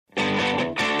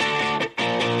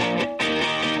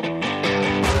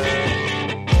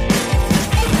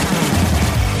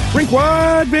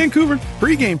Squad Vancouver.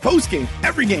 Pre-game, post-game,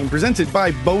 every game presented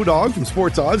by Bodog. From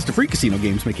sports odds to free casino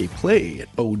games, make a play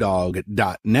at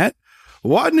bodog.net.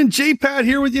 Wadden and J-Pat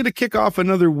here with you to kick off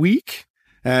another week.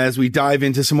 As we dive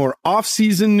into some more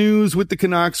off-season news with the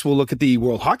Canucks, we'll look at the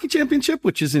World Hockey Championship,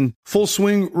 which is in full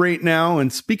swing right now.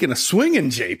 And speaking of swinging,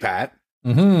 J-Pat,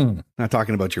 not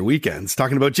talking about your weekends,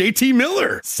 talking about JT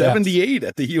Miller, 78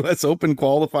 at the U.S. Open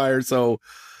qualifier. So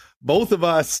both of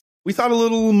us, we thought a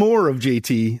little more of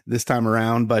JT this time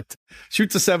around, but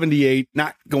shoots a 78,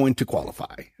 not going to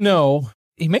qualify. No,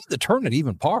 he made the turn at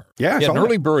even par. Yeah, he had an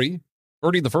early birdie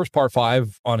the first par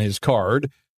 5 on his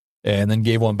card, and then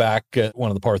gave one back at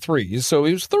one of the par 3s. So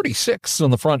he was 36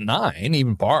 on the front 9,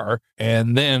 even par,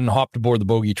 and then hopped aboard the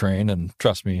bogey train. And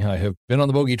trust me, I have been on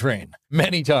the bogey train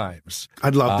many times.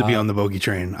 I'd love to be on the bogey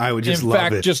train. I would just love it.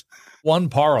 In fact, just one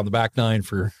par on the back 9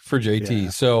 for JT. Yeah.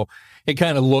 So it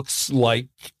kind of looks like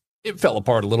it fell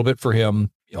apart a little bit for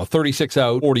him. 36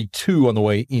 out, 42 on the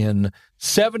way in,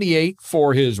 78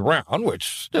 for his round, which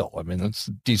still, I mean, that's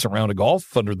a decent round of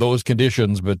golf under those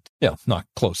conditions, but not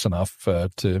close enough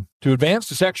to advance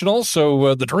to sectionals.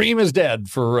 So the dream is dead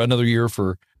for another year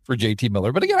for JT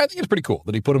Miller. But again, I think it's pretty cool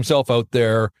that he put himself out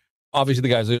there. Obviously, the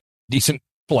guy's a decent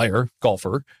player,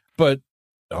 golfer, but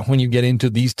when you get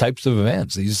into these types of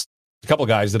events, these a couple of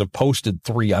guys that have posted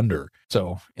 3 under.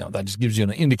 So, that just gives you an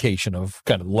indication of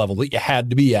kind of the level that you had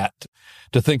to be at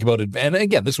to think about it. And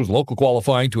again, this was local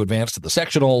qualifying to advance to the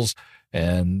sectionals,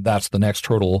 and that's the next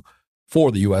hurdle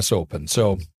for the U.S. Open.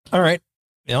 So, all right,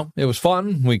 it was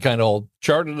fun. We kind of all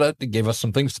charted it. It gave us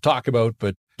some things to talk about,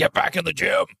 but get back in the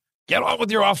gym. Get on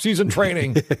with your off-season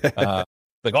training.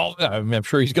 I'm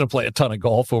sure he's going to play a ton of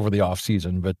golf over the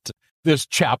off-season, but this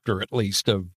chapter, at least,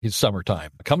 of his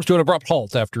summertime comes to an abrupt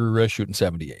halt after shooting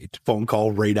 78. Phone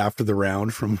call right after the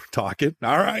round from Tocchet.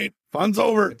 All right, fun's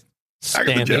over.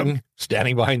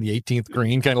 Standing behind the 18th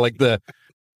green, kind of like the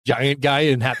giant guy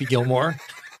in Happy Gilmore.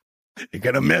 You're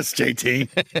going to miss, JT.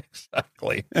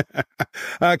 Exactly.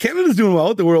 Canada's doing well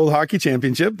at the World Hockey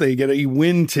Championship. They get a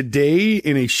win today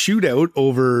in a shootout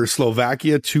over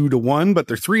Slovakia 2-1, but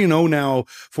they're 3-0 now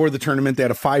for the tournament. They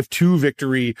had a 5-2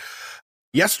 victory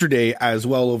yesterday as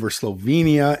well over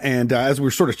Slovenia. And as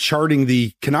we're sort of charting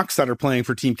the Canucks that are playing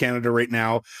for Team Canada right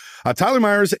now, Tyler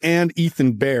Myers and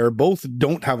Ethan Bear both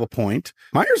don't have a point.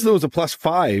 Myers, though, is a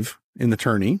 +5 in the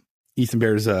tourney. Ethan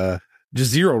Bear's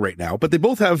just 0 right now, but they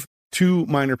both have 2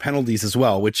 minor penalties as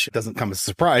well, which doesn't come as a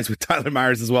surprise with Tyler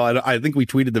Myers as well. I think we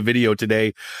tweeted the video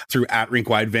today through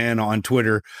 @RinkWideVan on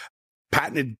Twitter.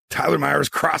 Patented Tyler Myers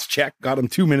cross-check, got him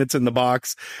 2 minutes in the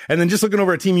box. And then just looking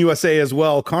over at Team USA as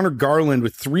well, Connor Garland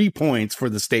with 3 points for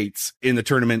the States in the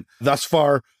tournament thus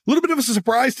far. A little bit of a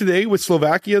surprise today with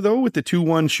Slovakia, though, with the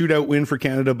 2-1 shootout win for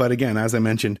Canada. But again, as I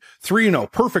mentioned,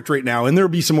 3-0, perfect right now. And there'll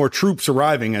be some more troops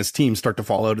arriving as teams start to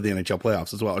fall out of the NHL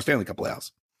playoffs as well, or Stanley Cup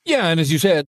playoffs. Yeah, and as you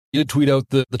said, you did tweet out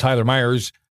the Tyler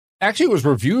Myers. Actually, it was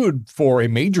reviewed for a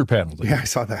major penalty. Yeah, I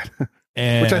saw that.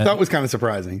 Which I thought was kind of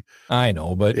surprising. I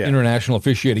know, but international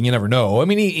officiating, you never know. I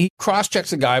mean, he cross-checks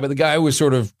the guy, but the guy was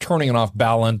sort of turning it off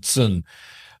balance, and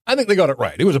I think they got it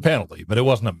right. It was a penalty, but it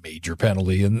wasn't a major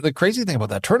penalty. And the crazy thing about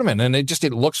that tournament, and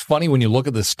it looks funny when you look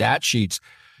at the stat sheets,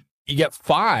 you get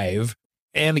 5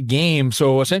 and a game.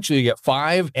 So essentially you get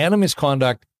 5 and a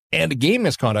misconduct and a game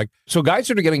misconduct. So guys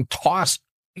that are getting tossed,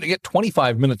 they get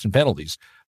 25 minutes in penalties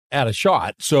at a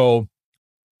shot. So,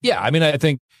 yeah, I mean, I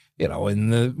think,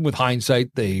 with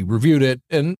hindsight, they reviewed it.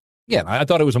 And yeah, I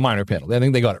thought it was a minor penalty. I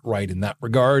think they got it right in that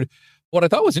regard. What I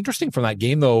thought was interesting from that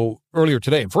game, though, earlier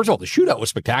today, first of all, the shootout was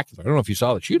spectacular. I don't know if you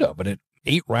saw the shootout, but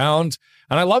 8 rounds.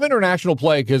 And I love international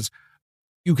play because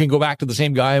you can go back to the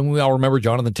same guy. And we all remember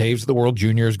Jonathan Toews at the World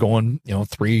Juniors going,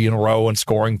 3 in a row and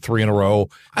scoring 3 in a row.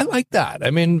 I like that.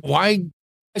 I mean, why?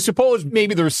 I suppose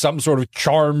maybe there's some sort of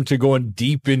charm to going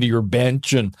deep into your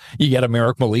bench and you get a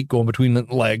Merrick Malik going between the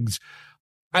legs.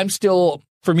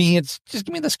 For me, it's just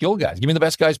give me the skill guys. Give me the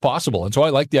best guys possible. And so I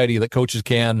like the idea that coaches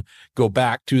can go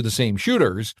back to the same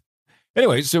shooters.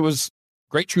 Anyways, it was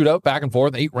great shootout, back and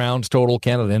forth, 8 rounds total.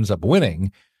 Canada ends up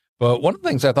winning. But one of the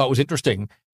things I thought was interesting,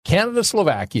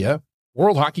 Canada-Slovakia,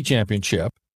 World Hockey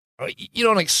Championship. You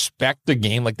don't expect a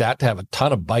game like that to have a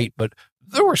ton of bite, but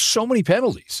there were so many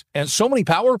penalties and so many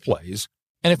power plays.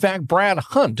 And in fact, Brad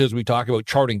Hunt, as we talk about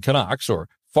charting Canucks or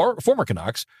former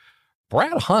Canucks,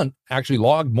 Brad Hunt actually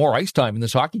logged more ice time in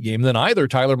this hockey game than either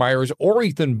Tyler Myers or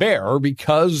Ethan Bear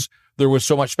because there was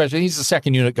so much special. He's the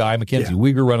second unit guy, Mackenzie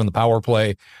Weegar running the power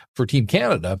play for Team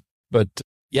Canada. But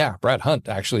yeah, Brad Hunt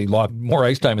actually logged more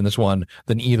ice time in this one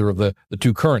than either of the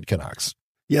 2 current Canucks.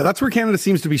 Yeah, that's where Canada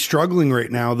seems to be struggling right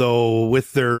now, though,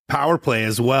 with their power play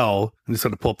as well. I'm just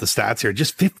going to pull up the stats here.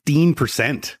 Just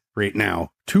 15% right now.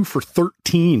 2 for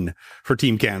 13 for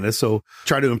Team Canada. So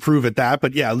try to improve at that.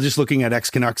 But yeah, just looking at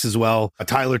ex-Canucks as well.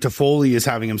 Tyler Toffoli is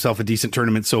having himself a decent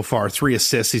tournament so far. 3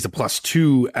 assists. He's a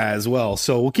 +2 as well.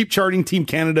 So we'll keep charting Team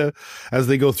Canada as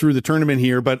they go through the tournament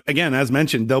here. But again, as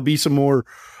mentioned, there'll be some more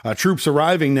troops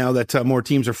arriving now that more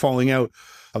teams are falling out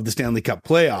of the Stanley Cup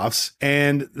playoffs.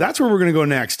 And that's where we're going to go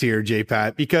next here,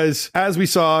 J-Pat, because as we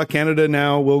saw, Canada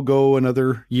now will go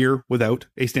another year without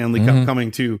a Stanley Cup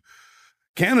coming to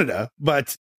Canada.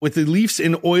 But with the Leafs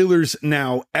and Oilers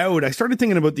now out, I started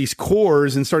thinking about these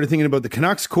cores and started thinking about the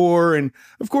Canucks core. And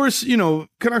of course, you know,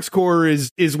 Canucks core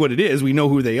is what it is. We know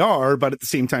who they are, but at the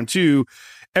same time too,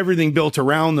 everything built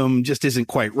around them just isn't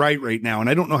quite right now. And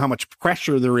I don't know how much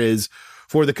pressure there is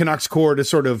for the Canucks core to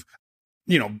sort of,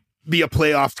 you know, be a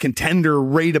playoff contender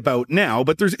right about now,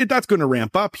 but that's going to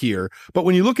ramp up here. But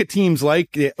when you look at teams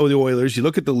like the Oilers, you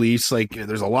look at the Leafs, like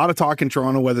there's a lot of talk in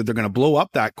Toronto whether they're going to blow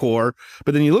up that core.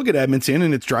 But then you look at Edmonton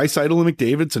and it's Draisaitl and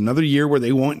McDavid. It's another year where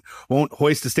they won't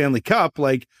hoist the Stanley Cup.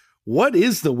 Like, what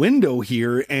is the window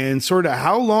here, and sort of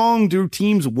how long do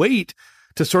teams wait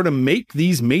to sort of make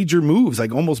these major moves,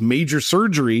 like almost major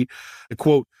surgery, to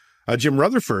quote Jim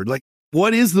Rutherford? Like,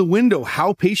 what is the window?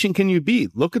 How patient can you be?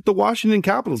 Look at the Washington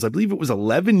Capitals. I believe it was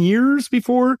 11 years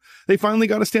before they finally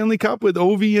got a Stanley Cup with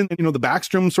Ovi and, you know, the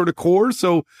Backstrom sort of core.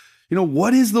 So, you know,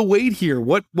 what is the wait here?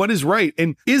 What is right?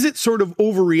 And is it sort of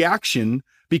overreaction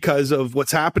because of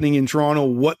what's happening in Toronto,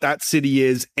 what that city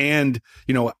is, and,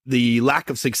 you know, the lack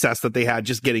of success that they had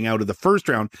just getting out of the first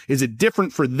round? Is it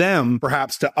different for them,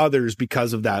 perhaps, to others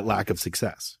because of that lack of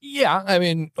success? Yeah, I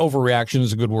mean, overreaction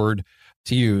is a good word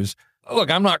to use.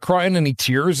 Look, I'm not crying any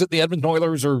tears that the Edmonton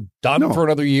Oilers are done for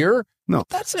another year. No.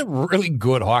 That's a really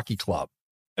good hockey club.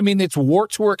 I mean, its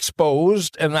warts were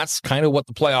exposed, and that's kind of what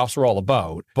the playoffs are all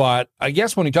about. But I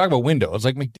guess when you talk about windows,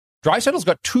 like Draisaitl's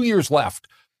got 2 years left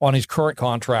on his current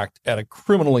contract at a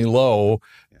criminally low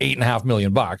 $8.5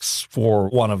 million for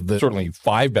one of the certainly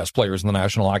 5 best players in the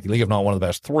National Hockey League, if not one of the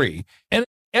best 3. And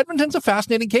Edmonton's a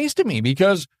fascinating case to me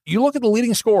because you look at the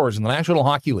leading scorers in the National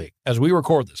Hockey League as we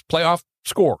record this, playoff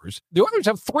scores. The Oilers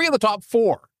have 3 of the top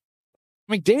 4.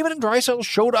 McDavid and Draisaitl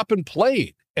showed up and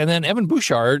played. And then Evan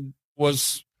Bouchard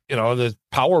was, you know, the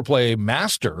power play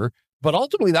master. But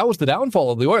ultimately, that was the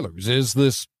downfall of the Oilers, is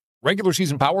this regular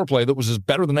season power play that was as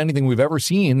better than anything we've ever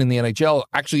seen in the NHL,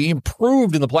 actually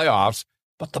improved in the playoffs.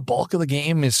 But the bulk of the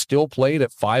game is still played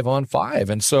at 5-on-5.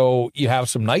 And so you have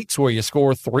some nights where you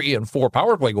score 3 and 4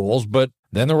 power play goals, but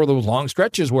then there were those long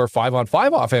stretches where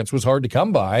 5-on-5 offense was hard to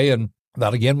come by. And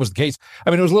that again was the case.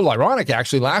 I mean, it was a little ironic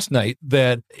actually last night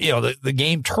that, you know, the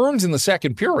game turns in the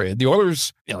second period. The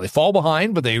Oilers, you know, they fall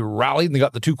behind, but they rallied and they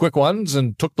got the 2 quick ones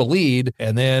and took the lead.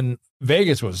 And then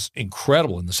Vegas was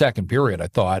incredible in the second period, I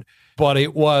thought. But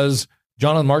it was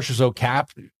Jonathan Marchessault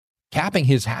capping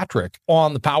his hat trick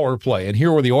on the power play. And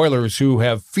here were the Oilers, who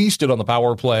have feasted on the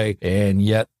power play, and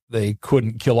yet they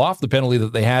couldn't kill off the penalty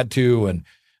that they had to. And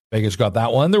Vegas got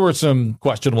that one. There were some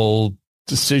questionable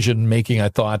decision making, I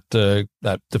thought.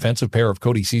 That defensive pair of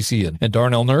Cody Ceci and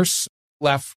Darnell Nurse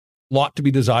left a lot to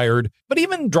be desired. But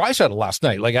even Draisaitl last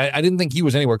night, like I didn't think he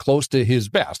was anywhere close to his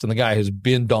best. And the guy has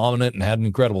been dominant and had an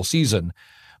incredible season.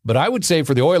 But I would say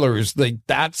for the Oilers,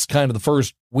 that's kind of the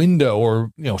first window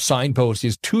or, you know, signpost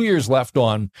is 2 years left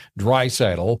on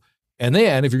Draisaitl. And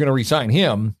then if you're going to re-sign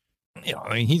him, you know,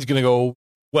 I mean, he's going to go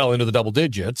well into the double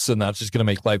digits, and that's just going to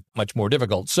make life much more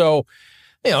difficult. So,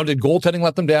 you know, did goaltending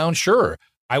let them down? Sure.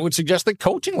 I would suggest that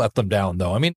coaching let them down,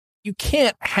 though. I mean, you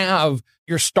can't have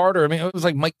your starter. I mean, it was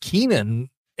like Mike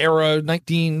Keenan era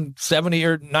 1970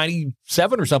 or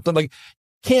 97 or something. Like,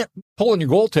 can't pull in your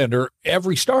goaltender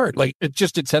every start. Like, it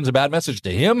sends a bad message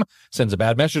to him, sends a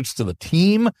bad message to the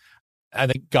team. I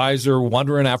think guys are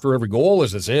wondering after every goal,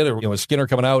 is this it? Or, you know, is Skinner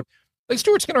coming out? Like,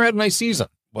 Stuart Skinner had a nice season.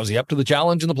 Was he up to the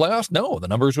challenge in the playoffs? No, the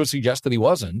numbers would suggest that he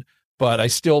wasn't. But I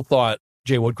still thought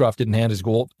Jay Woodcroft didn't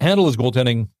handle his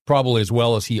goaltending probably as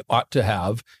well as he ought to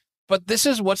have. But this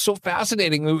is what's so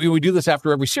fascinating. We do this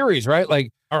after every series, right? Like,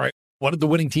 all right, what did the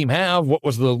winning team have? What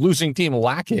was the losing team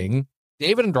lacking?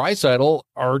 David and Draisaitl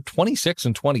are 26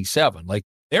 and 27. Like,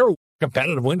 their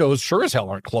competitive windows sure as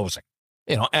hell aren't closing.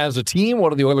 You know, as a team,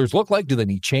 what do the Oilers look like? Do they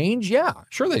need change? Yeah,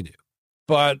 sure they do.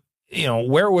 But, you know,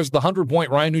 where was the 100-point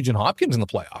Ryan Nugent-Hopkins in the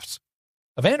playoffs?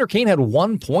 Evander Kane had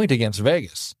 1 point against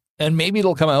Vegas. And maybe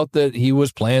it'll come out that he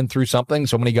was playing through something.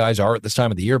 So many guys are at this time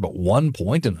of the year, but 1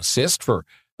 point and assist for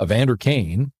Evander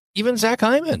Kane. Even Zach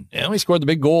Hyman, you know, he scored the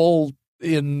big goal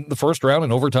in the first round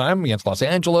in overtime against Los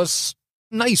Angeles.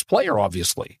 Nice player,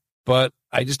 obviously, but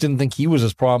I just didn't think he was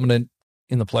as prominent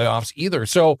in the playoffs either.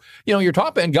 So, you know, your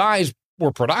top end guys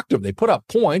were productive. They put up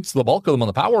points, the bulk of them on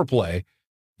the power play,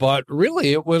 But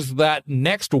really, it was that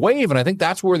next wave. And I think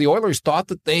that's where the Oilers thought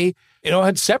that they,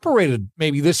 had separated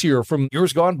maybe this year from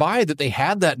years gone by, that they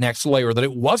had that next layer, that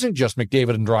it wasn't just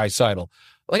McDavid and Draisaitl.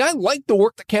 Like, I liked the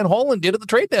work that Ken Holland did at the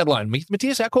trade deadline.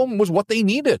 Matthias Ekholm was what they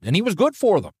needed, and he was good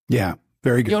for them. Yeah,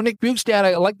 very good. Nick Bjugstad,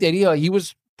 I like the idea. He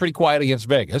was pretty quiet against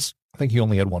Vegas. I think he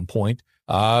only had 1 point.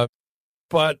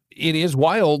 But it is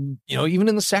wild, even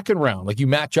in the second round, like you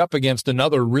match up against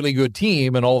another really good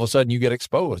team and all of a sudden you get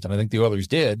exposed. And I think the Oilers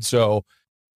did. So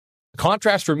the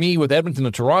contrast for me with Edmonton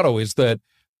and Toronto is that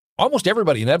almost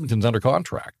everybody in Edmonton's under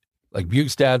contract. Like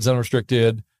Bjugstad's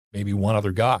unrestricted, maybe one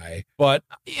other guy. But,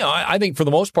 I think for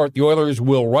the most part, the Oilers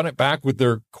will run it back with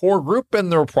their core group, and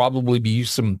there'll probably be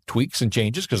some tweaks and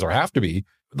changes because there have to be.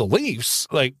 The Leafs,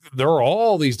 like, there are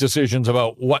all these decisions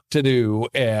about what to do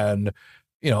and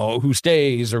who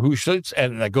stays or who should,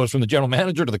 and that goes from the general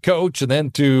manager to the coach and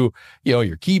then to,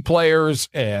 your key players.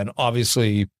 And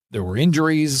obviously there were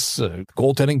injuries. The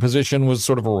goaltending position was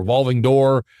sort of a revolving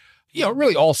door,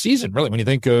 really all season, really. When you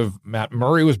think of Matt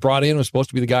Murray was brought in, was supposed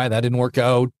to be the guy that didn't work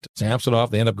out. Samsonov,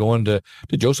 they end up going to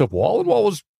Joseph Woll, and Woll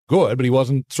was good, but he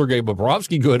wasn't Sergei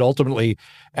Bobrovsky good ultimately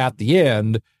at the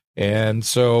end. And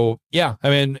so,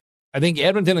 I think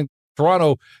Edmonton and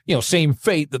Toronto, same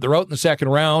fate, that they're out in the second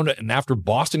round. And after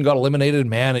Boston got eliminated,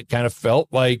 man, it kind of felt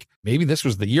like maybe this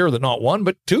was the year that not one,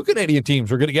 but two Canadian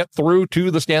teams were going to get through to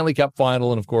the Stanley Cup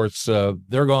final. And of course,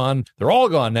 they're gone. They're all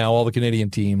gone now, all the Canadian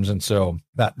teams. And so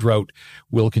that drought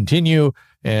will continue.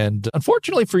 And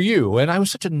unfortunately for you, and I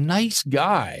was such a nice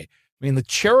guy, the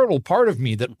charitable part of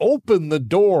me that opened the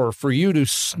door for you to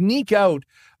sneak out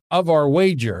of our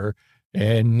wager,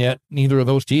 and yet neither of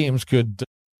those teams could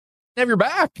have your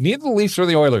back. Neither the Leafs or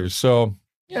the Oilers. So,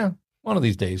 one of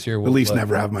these days here. The Leafs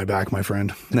never have my back, my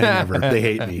friend. They never. They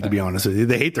hate me, to be honest with you.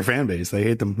 They hate their fan base. They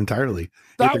hate them entirely.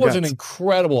 That was an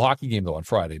incredible hockey game, though, on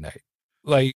Friday night.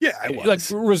 It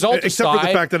was. Result except aside, for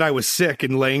the fact that I was sick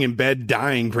and laying in bed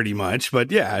dying pretty much.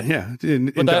 But and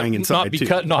dying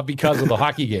inside not because of the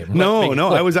hockey game. No,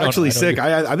 I was actually sick.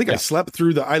 I think I slept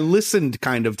through I listened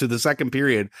kind of to the second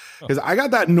period because I got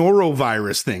that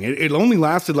norovirus thing. It only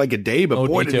lasted like a day, but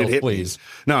boy, did it hit me.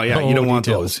 No, you don't want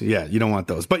those. Yeah, you don't want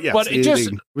those. But yes,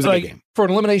 it was a good game. For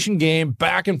an elimination game,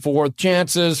 back and forth,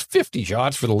 chances, 50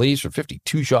 shots for the Leafs or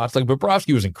 52 shots. Like,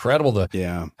 Bobrovsky was incredible.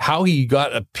 How he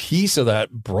got a piece of that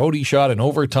Brody shot in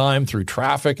overtime through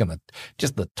traffic and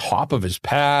just the top of his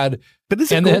pad. But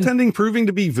isn't goaltending proving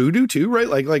to be voodoo too, right?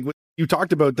 Like you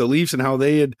talked about the Leafs and how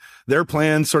their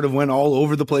plans sort of went all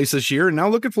over the place this year. And now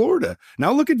look at Florida.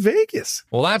 Now look at Vegas.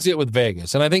 Well, that's it with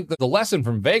Vegas. And I think that the lesson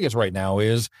from Vegas right now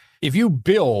is if you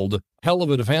build hell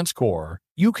of a defense core,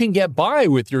 you can get by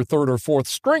with your third or fourth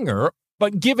stringer,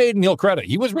 but give Adin Hill credit.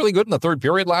 He was really good in the third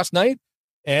period last night.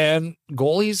 And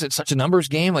goalies, it's such a numbers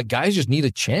game. Like, guys just need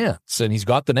a chance. And he's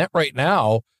got the net right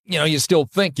now. You still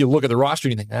think, you look at the roster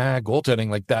and you think,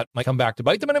 goaltending like that might come back to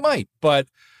bite them, and it might. But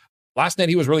last night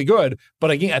he was really good.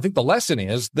 But again, I think the lesson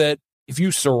is that if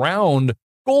you surround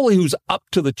goalie who's up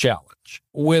to the challenge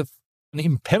with an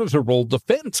impenetrable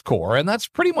defense core, and that's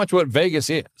pretty much what Vegas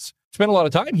is. Spent a lot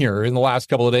of time here in the last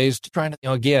couple of days trying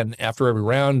to, again, after every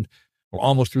round, we're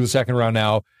almost through the second round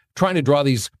now, trying to draw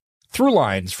these through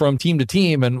lines from team to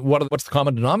team and what's the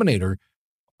common denominator.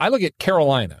 I look at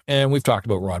Carolina, and we've talked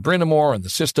about Rod Brind'Amour and the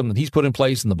system that he's put in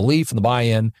place and the belief and the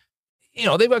buy-in.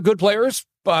 They've got good players,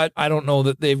 but I don't know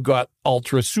that they've got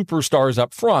ultra superstars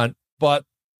up front, but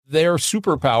their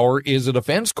superpower is a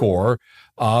defense core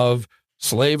of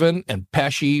Slavin and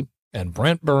Pesce and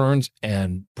Brent Burns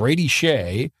and Brady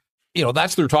Shea.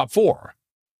 That's their top four.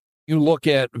 You look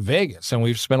at Vegas, and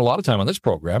we've spent a lot of time on this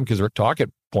program because Rick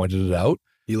Tocchet pointed it out.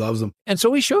 He loves them. And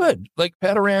so he should. Like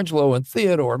Pietrangelo and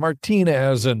Theodore and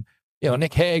Martinez and,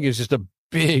 Nick Hague is just a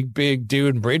big, big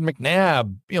dude. And Braden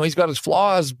McNabb, he's got his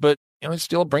flaws, but, he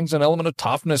still brings an element of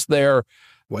toughness there.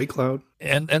 Whitecloud.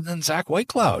 And then Zach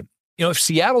Whitecloud. If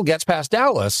Seattle gets past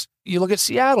Dallas, you look at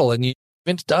Seattle and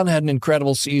Vince Dunn had an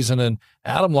incredible season, and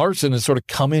Adam Larson has sort of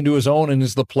come into his own and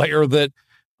is the player that,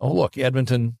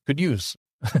 Edmonton could use.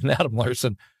 And Adam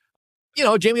Larson.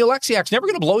 Jamie Alexiak's never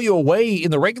going to blow you away in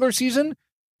the regular season,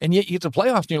 and yet you get to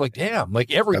playoffs and you're like, damn,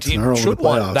 like every team should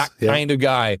want that kind of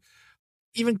guy.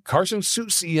 Even Carson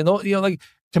Soucy,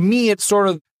 to me, it's sort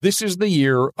of, this is the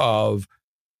year of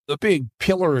the big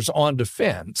pillars on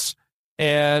defense.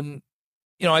 And,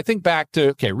 I think back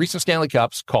to, recent Stanley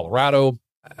Cups, Colorado.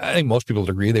 I think most people would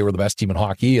agree they were the best team in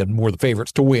hockey and were the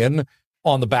favorites to win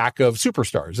on the back of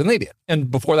superstars, and they did. And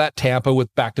before that, Tampa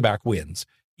with back-to-back wins.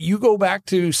 You go back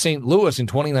to St. Louis in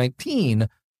 2019,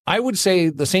 I would say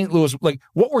the St. Louis,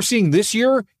 what we're seeing this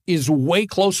year is way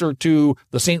closer to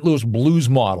the St. Louis Blues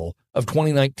model of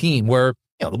 2019, where,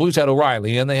 the Blues had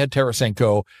O'Reilly and they had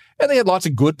Tarasenko and they had lots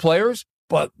of good players,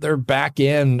 but their back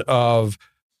end of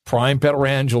Prime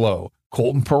Pietrangelo,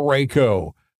 Colton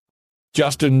Parayko,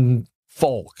 Justin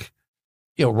Falk,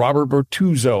 Robert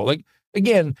Bertuzzo. Like,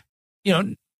 again,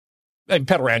 and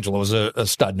Pietrangelo was a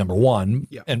stud number one.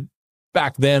 Yeah. And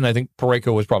back then, I think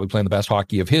Parayko was probably playing the best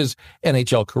hockey of his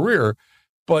NHL career.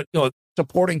 But,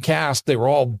 supporting cast, they were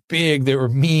all big. They were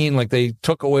mean. Like, they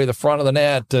took away the front of the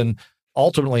net. And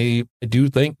ultimately, I do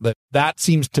think that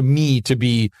seems to me to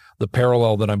be the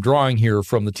parallel that I'm drawing here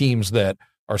from the teams that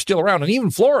are still around. And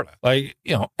even Florida, like,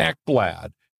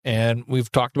 Ekblad. And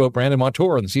we've talked about Brandon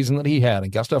Montour and the season that he had.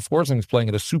 And Gustav Forsing's playing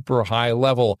at a super high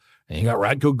level. And you got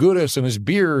Radko Gudas and his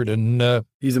beard. And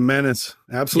he's a menace.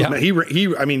 Absolutely.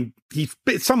 Yeah. He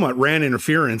somewhat ran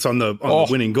interference on the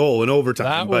winning goal in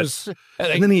overtime.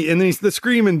 And then the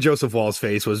scream in Joseph Wall's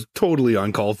face was totally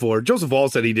uncalled for. Joseph Wall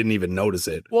said he didn't even notice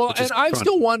it. Well, and I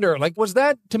still wonder, like, was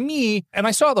that, to me, and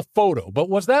I saw the photo, but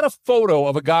was that a photo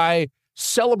of a guy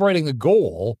celebrating the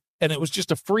goal? And it was just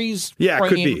a freeze frame,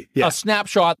 could be. Yeah. A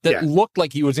snapshot that looked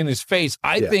like he was in his face.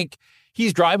 I think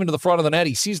he's driving to the front of the net.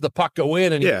 He sees the puck go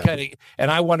in, and and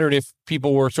I wondered if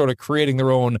people were sort of creating their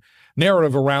own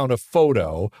narrative around a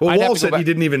photo. Well, Wall said he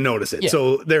didn't even notice it. Yeah.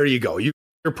 So there you go. You're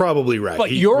probably right. But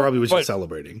he probably was just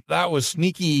celebrating. That was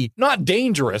sneaky, not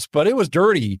dangerous, but it was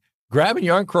dirty. Grabbing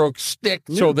Jarnkrok's stick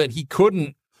so that he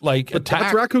couldn't attack.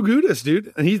 That's Radko Gudas,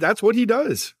 dude. And that's what he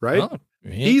does, right? Oh,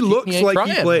 he looks like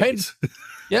he plays. Right?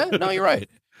 Yeah, no, you're right.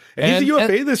 And he's a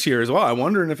UFA this year as well. I'm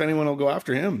wondering if anyone will go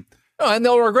after him. No, and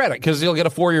they'll regret it because he'll get a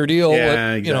 4-year deal.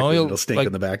 Yeah, exactly. He'll stink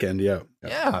in the back end. Yeah.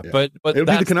 But it'll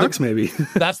be the Canucks maybe.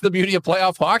 That's the beauty of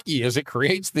playoff hockey is it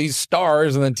creates these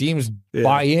stars and then teams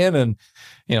buy in and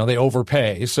they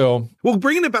overpay. So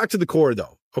bringing it back to the core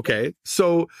though. Okay,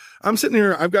 so I'm sitting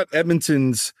here. I've got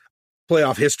Edmonton's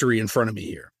playoff history in front of me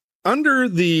here. Under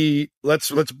the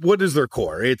what is their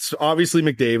core? It's obviously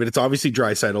McDavid. It's obviously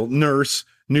Draisaitl, Nurse,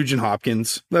 Nugent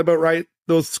Hopkins. Is that about right?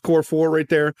 Those core four right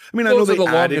there. I mean, those I know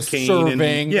they added Kane.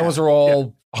 Serving. Those are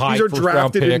all high. These are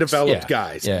drafted and developed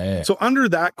guys. Yeah. So under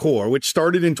that core, which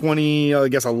started in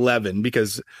 2011,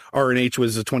 because RNH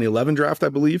was a 2011 draft, I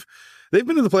believe, they've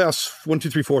been to the playoffs 1, 2,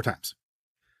 3, 4 times.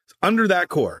 Under that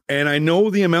core. And I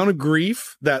know the amount of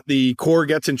grief that the core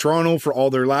gets in Toronto for all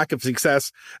their lack of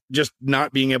success, just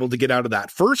not being able to get out of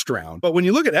that first round. But when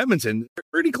you look at Edmonton, they're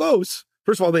pretty close.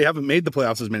 First of all, they haven't made the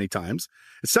playoffs as many times.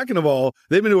 Second of all,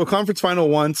 they've been to a conference final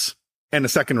once and a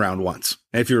second round once.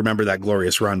 And if you remember that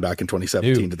glorious run back in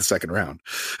 2017 to the second round.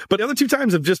 But the other two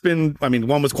times have just been,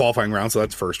 one was qualifying round, so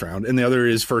that's first round, and the other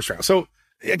is first round. So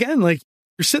again, you're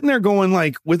sitting there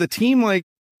going with a team like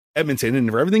Edmonton, and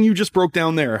for everything you just broke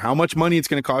down there, how much money it's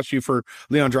going to cost you for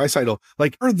Leon Draisaitl,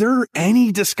 are there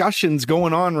any discussions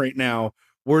going on right now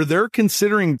where they're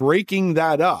considering breaking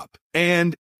that up?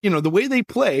 And the way they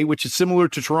play, which is similar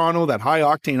to Toronto, that high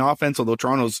octane offense, although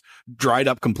Toronto's dried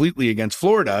up completely against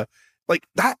Florida,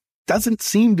 that doesn't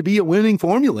seem to be a winning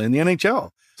formula in the NHL.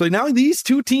 So now these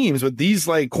two teams with these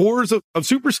cores of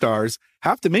superstars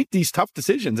have to make these tough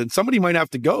decisions, and somebody might have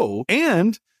to go,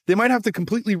 and they might have to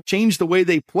completely change the way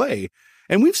they play.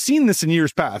 And we've seen this in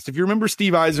years past. If you remember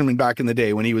Steve Yzerman back in the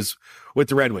day when he was with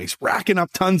the Red Wings, racking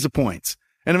up tons of points.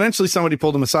 And eventually somebody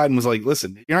pulled him aside and was like,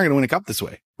 listen, you're not going to win a cup this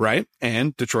way, right?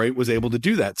 And Detroit was able to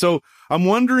do that. So I'm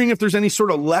wondering if there's any sort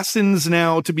of lessons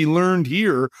now to be learned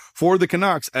here for the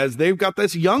Canucks as they've got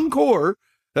this young core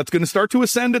that's going to start to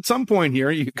ascend at some point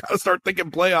here. You got to start thinking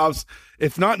playoffs,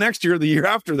 if not next year, the year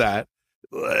after that.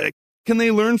 Can they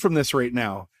learn from this right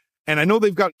now? And I know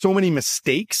they've got so many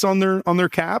mistakes on their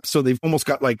cap, so they've almost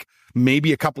got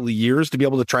maybe a couple of years to be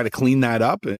able to try to clean that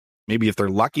up. Maybe if they're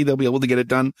lucky, they'll be able to get it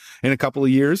done in a couple of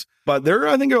years. But there,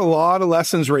 I think, are a lot of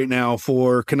lessons right now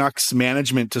for Canucks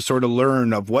management to sort of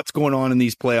learn of what's going on in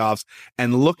these playoffs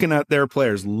and looking at their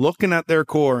players, looking at their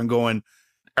core and going,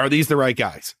 are these the right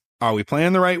guys? Are we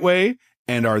playing the right way?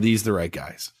 And are these the right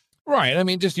guys?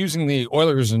 Right. Just using the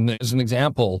Oilers as an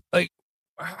example,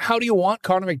 how do you want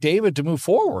Connor McDavid to move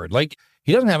forward?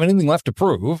 He doesn't have anything left to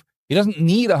prove. He doesn't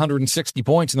need 160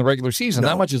 points in the regular season. No.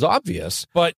 That much is obvious,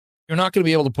 but you're not going to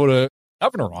be able to put a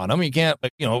governor on him. You can't,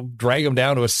 drag him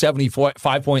down to a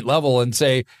 75-point level and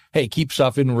say, hey, keep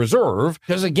stuff in reserve.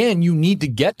 Because again, you need to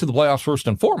get to the playoffs first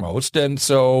and foremost. And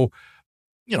so,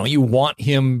 you want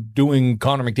him doing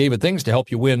Connor McDavid things to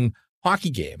help you win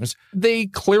hockey games. They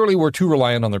clearly were too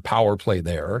reliant on their power play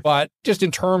there. But just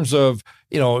in terms of,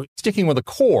 sticking with a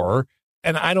core,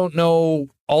 and I don't know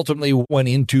ultimately went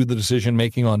into the decision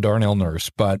making on Darnell Nurse,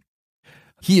 but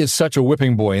he is such a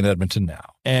whipping boy in Edmonton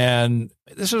now. And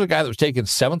this is a guy that was taken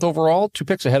 7th overall, 2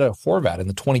 picks ahead of Horvat in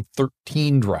the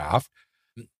 2013 draft.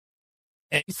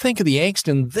 And you think of the angst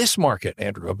in this market,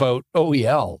 Andrew, about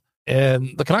OEL,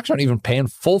 and the Canucks aren't even paying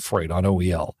full freight on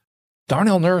OEL.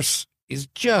 Darnell Nurse is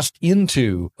just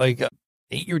into like an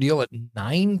 8-year deal at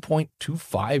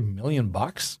 $9.25 million.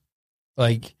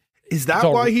 Like, is that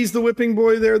why he's the whipping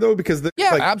boy there, though? Because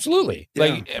absolutely. Yeah.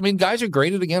 Like, I mean, guys are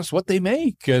graded against what they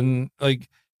make, and like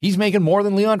he's making more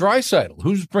than Leon Draisaitl,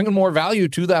 who's bringing more value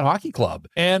to that hockey club.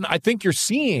 And I think you're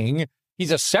seeing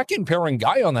he's a second pairing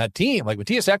guy on that team. Like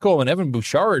Matthias Ekholm and Evan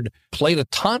Bouchard played a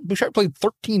ton. Bouchard played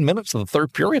 13 minutes in the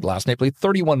third period last night, played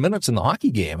 31 minutes in the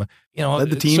hockey game. You know,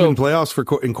 led the team in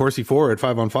playoffs in Corsi 4 at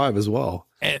 5-on-5 as well.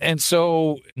 And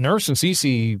so Nurse and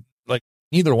Ceci, like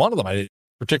neither one of them, I did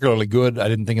particularly good. I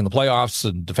didn't think in the playoffs,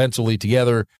 and defensively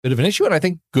together, bit of an issue. And I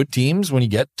think good teams, when you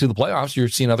get to the playoffs, you're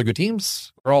seeing other good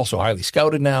teams are also highly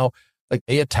scouted now. Like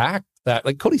they attack that.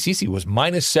 Like Cody Ceci was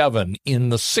 -7 in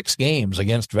the 6 games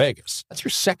against Vegas. That's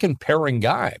your second pairing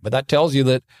guy. But that tells you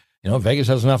that, you know, Vegas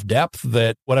has enough depth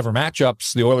that whatever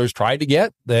matchups the Oilers tried to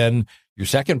get, then your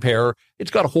second pair,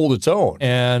 it's got to hold its own.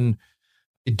 And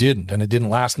it didn't. And it didn't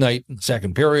last night in the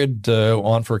second period,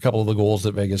 on for a couple of the goals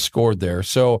that Vegas scored there.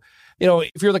 So, you know,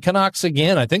 if you're the Canucks,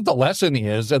 again, I think the lesson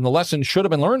is, and the lesson should have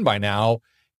been learned by now,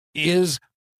 is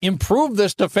improve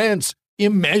this defense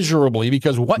immeasurably,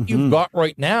 because what you've got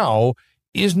right now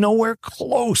is nowhere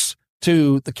close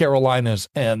to the Carolinas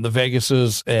and the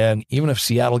Vegases. And even if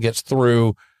Seattle gets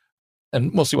through,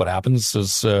 and we'll see what happens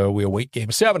as we await Game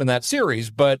 7 in that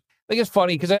series. But I think it's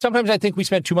funny because sometimes I think we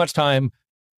spend too much time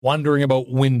wondering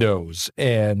about windows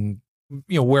and,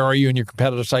 you know, where are you in your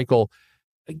competitive cycle?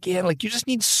 Again, like you just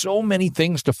need so many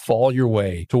things to fall your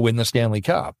way to win the Stanley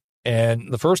Cup.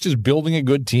 And the first is building a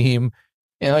good team.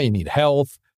 You know, you need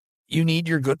health. You need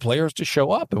your good players to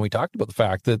show up. And we talked about the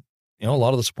fact that, you know, a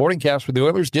lot of the supporting cast for the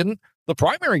Oilers didn't. The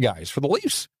primary guys for the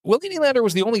Leafs, Willie Nylander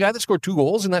was the only guy that scored 2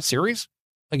 goals in that series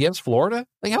against Florida.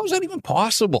 Like, how is that even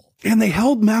possible? And they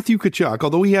held Matthew Tkachuk,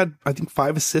 although he had, I think,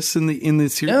 5 assists in the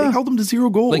series. Yeah. They held him to 0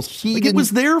 goals. Like it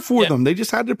was there for them. They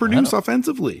just had to produce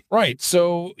offensively. Right.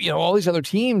 So, you know, all these other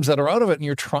teams that are out of it, and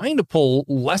you're trying to pull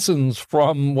lessons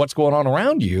from what's going on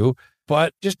around you.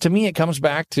 But just to me, it comes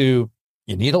back to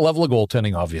you need a level of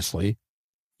goaltending, obviously.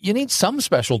 You need some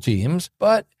special teams,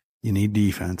 but you need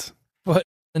defense. But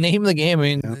the name of the game, I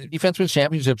mean, defense wins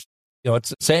championships. You know,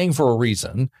 it's saying for a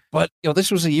reason, but, you know,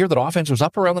 this was a year that offense was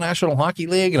up around the National Hockey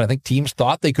League, and I think teams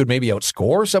thought they could maybe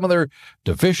outscore some of their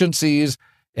deficiencies,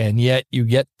 and yet you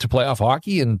get to playoff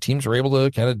hockey, and teams are able to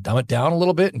kind of dumb it down a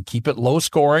little bit and keep it low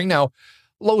scoring. Now,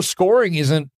 low scoring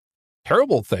isn't a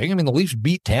terrible thing. I mean, the Leafs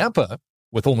beat Tampa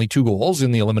with only 2 goals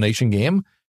in the elimination game,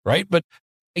 right? But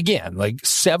again, like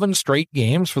 7 straight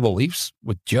games for the Leafs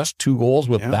with just 2 goals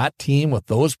with that team, with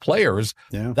those players,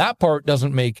 that part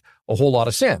doesn't make a whole lot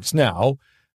of sense. Now,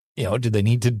 you know, did they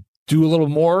need to do a little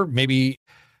more? Maybe,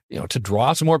 you know, to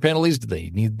draw some more penalties? Did they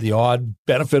need the odd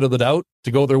benefit of the doubt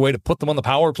to go their way to put them on the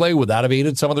power play? Would that have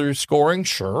aided some of their scoring?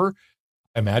 Sure.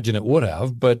 I imagine it would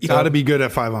have, but you got to be good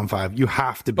at 5-on-5. You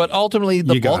have to be. But ultimately,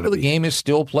 the bulk of the game is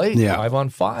still played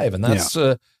 5-on-5. And that's,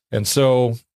 and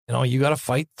so, you know, you got to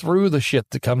fight through the shit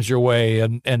that comes your way,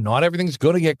 and not everything's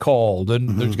going to get called,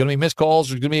 and there's going to be missed calls.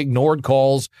 There's going to be ignored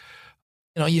calls.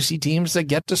 You know, you see teams that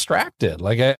get distracted.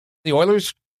 Like the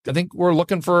Oilers, I think we're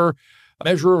looking for a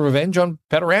measure of revenge on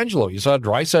Pietrangelo. You saw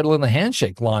Draisaitl in the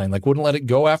handshake line, like wouldn't let it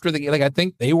go after the game. Like I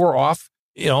think they were off,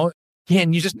 you know,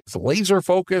 again, you just, it's laser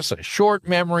focus, a short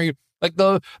memory. Like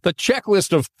the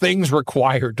checklist of things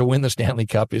required to win the Stanley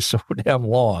Cup is so damn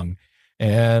long.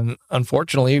 And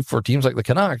unfortunately for teams like the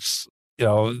Canucks, you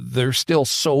know, they're still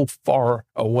so far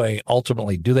away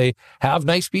ultimately. Do they have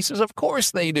nice pieces? Of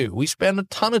course they do. We spend a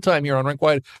ton of time here on Rink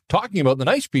Wide talking about the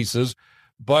nice pieces,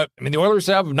 but I mean, the Oilers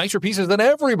have nicer pieces than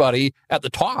everybody at the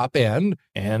top end.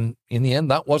 And in the end,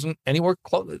 that wasn't anywhere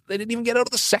close. They didn't even get out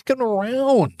of the second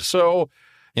round. So,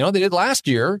 you know, they did last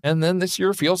year, and then this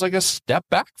year feels like a step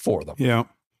back for them. Yeah.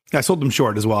 I sold them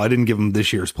short as well. I didn't give them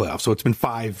this year's playoffs. So it's been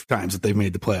 5 times that they've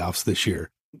made the playoffs this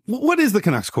year. What is the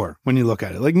Canucks core when you look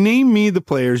at it? Like, name me the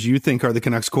players you think are the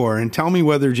Canucks core and tell me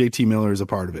whether JT Miller is a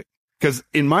part of it. Because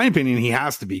in my opinion, he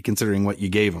has to be, considering what you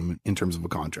gave him in terms of a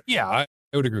contract. Yeah, I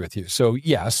would agree with you. So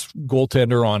yes,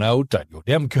 goaltender on out. I'd go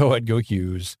Demko, I'd go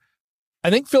Hughes.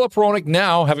 I think Filip Hronek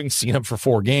now, having seen him for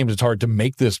 4 games, it's hard to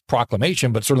make this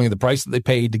proclamation, but certainly the price that they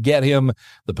paid to get him,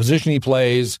 the position he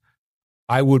plays,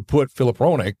 I would put Filip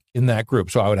Hronek in that group.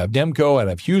 So I would have Demko, I'd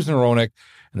have Hughes and Hronek,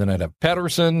 and then I'd have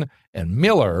Pettersson and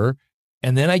Miller.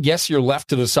 And then I guess you're left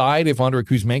to decide if Andrei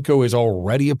Kuzmenko is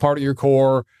already a part of your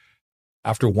core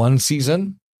after 1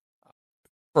 season.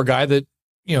 For a guy that,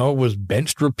 you know, was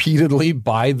benched repeatedly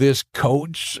by this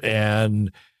coach.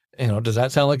 And, you know, does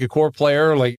that sound like a core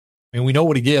player? Like, I mean, we know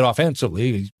what he did offensively.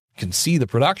 You can see the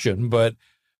production, but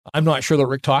I'm not sure that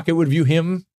Rick Tocchet would view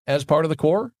him as part of the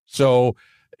core. So,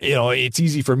 it's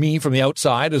easy for me from the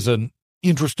outside as an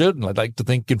interested, and I'd like to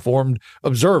think informed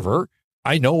observer.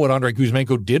 I know what Andrei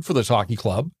Kuzmenko did for this hockey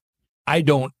club. I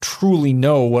don't truly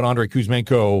know what Andrei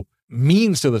Kuzmenko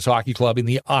means to this hockey club in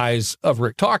the eyes of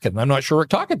Rick Tocchet. And I'm not sure Rick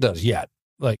Tocchet does yet,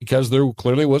 because there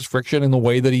clearly was friction in the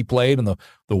way that he played and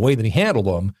the way that he handled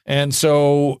them. And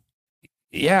so,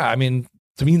 yeah, I mean,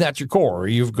 to me, that's your core.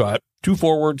 You've got 2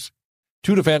 forwards,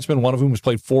 2 defensemen, one of whom has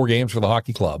played 4 games for the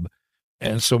hockey club.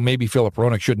 And so maybe Filip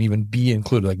Hronek shouldn't even be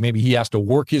included. Like, maybe he has to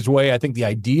work his way. I think the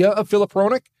idea of Filip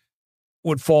Hronek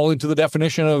would fall into the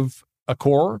definition of a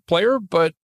core player,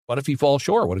 but what if he falls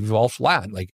short? What if he falls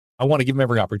flat? Like, I want to give him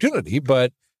every opportunity,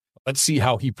 but let's see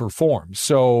how he performs.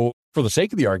 So for the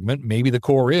sake of the argument, maybe the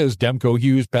core is Demko,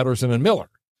 Hughes, Pettersson, and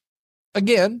Miller.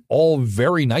 Again, all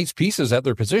very nice pieces at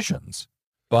their positions,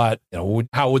 but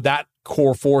how would that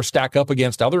core 4 stack up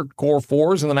against other core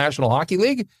 4s in the National Hockey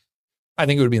League? I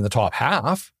think it would be in the top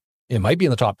half. It might be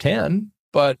in the top 10,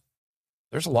 but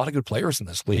there's a lot of good players in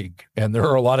this league, and there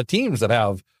are a lot of teams that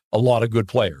have a lot of good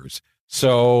players.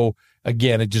 So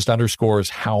again, it just underscores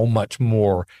how much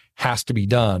more has to be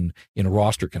done in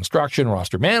roster construction,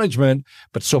 roster management,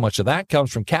 but so much of that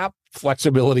comes from cap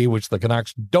flexibility, which the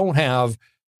Canucks don't have.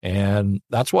 And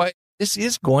that's why this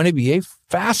is going to be a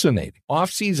fascinating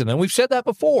offseason. And we've said that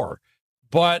before,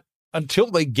 but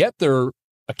until they get their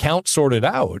account sorted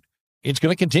out, it's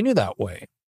going to continue that way.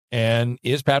 And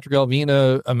is Patrick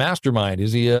Allvin a mastermind?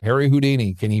 Is he a Harry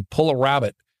Houdini? Can he pull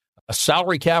a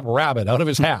salary cap rabbit out of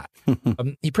his hat?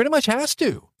 He pretty much has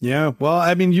to. Yeah. Well,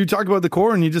 I mean, you talk about the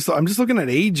core, and I'm just looking at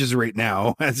ages right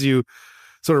now as you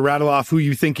sort of rattle off who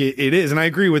you think it is. And I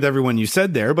agree with everyone you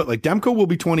said there, but like Demko will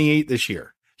be 28 this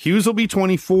year. Hughes will be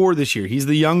 24 this year. He's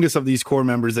the youngest of these core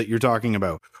members that you're talking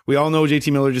about. We all know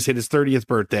JT Miller just hit his 30th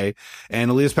birthday,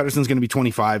 and Elias Pettersson's going to be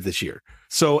 25 this year.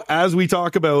 So as we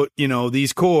talk about,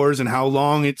 these cores and how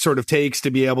long it sort of takes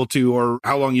to be able to, or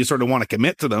how long you sort of want to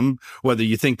commit to them, whether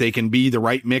you think they can be the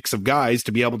right mix of guys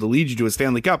to be able to lead you to a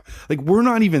Stanley Cup, like we're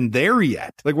not even there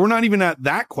yet. Like we're not even at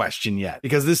that question yet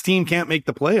because this team can't make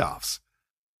the playoffs.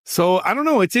 So I don't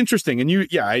know. It's interesting. And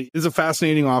it's a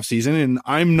fascinating offseason, and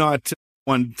I'm not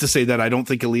one to say that I don't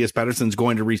think Elias Pettersson's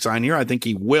going to re-sign here. I think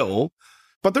he will,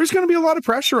 but there's going to be a lot of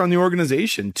pressure on the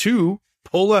organization to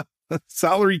pull a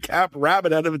salary cap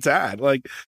rabbit out of its hat. Like,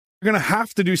 you're going to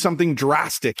have to do something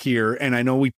drastic here. And I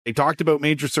know they talked about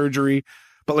major surgery,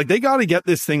 but like they got to get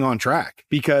this thing on track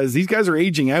because these guys are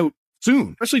aging out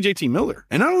soon, especially JT Miller.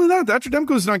 And not only that, Thatcher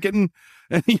Demko's not getting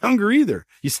any younger either.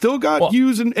 You still got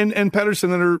Hughes and Pettersson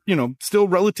that are, still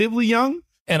relatively young.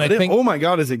 And I think, oh my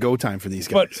God, is it go time for these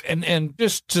guys? But and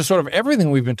just to sort of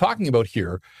everything we've been talking about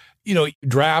here, you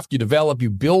draft, you develop, you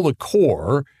build a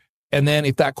core, and then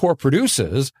if that core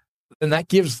produces, then that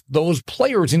gives those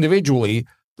players individually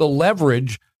the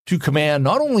leverage to command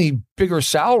not only bigger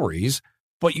salaries,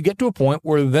 but you get to a point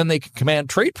where then they can command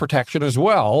trade protection as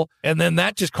well. And then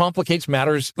that just complicates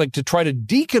matters, like to try to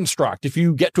deconstruct. If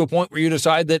you get to a point where you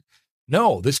decide that,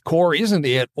 no, this core isn't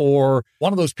it, or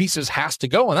one of those pieces has to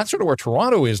go. And that's sort of where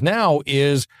Toronto is now,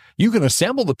 is you can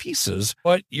assemble the pieces,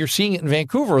 but you're seeing it in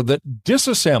Vancouver that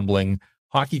disassembling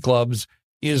hockey clubs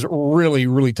is really,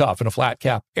 really tough in a flat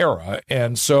cap era.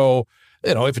 And so,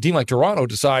 if a team like Toronto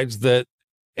decides that,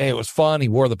 hey, it was fun, he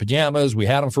wore the pajamas, we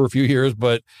had him for a few years,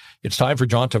 but it's time for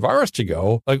John Tavares to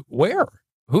go, like where?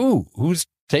 Who's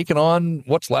taken on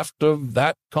what's left of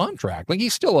that contract? Like,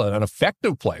 he's still an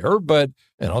effective player, but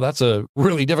that's a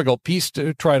really difficult piece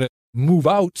to try to move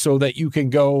out so that you can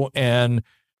go and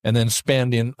then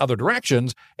spend in other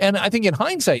directions. And I think in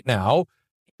hindsight now,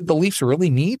 the Leafs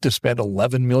really need to spend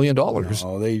 $11 million.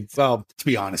 No, to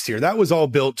be honest here, that was all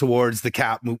built towards the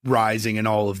cap rising and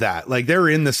all of that. Like, they're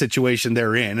in the situation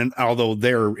they're in, and although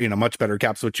they're in a much better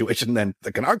cap situation than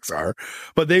the Canucks are,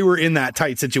 but they were in that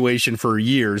tight situation for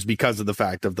years because of the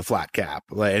fact of the flat cap.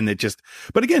 And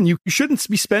but again, you shouldn't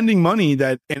be spending money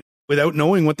without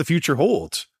knowing what the future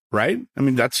holds, right? I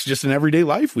mean, that's just in everyday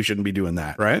life. We shouldn't be doing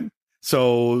that, right?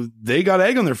 So they got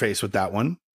egg on their face with that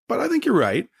one, but I think you're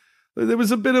right. There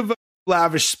was a bit of a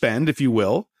lavish spend, if you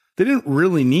will. They didn't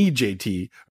really need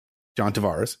John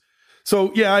Tavares.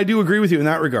 So, yeah, I do agree with you in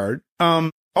that regard.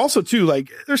 Also, too, like,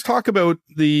 there's talk about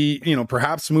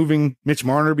perhaps moving Mitch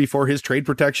Marner before his trade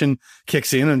protection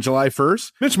kicks in on July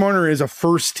 1st. Mitch Marner is a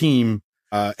first-team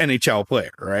NHL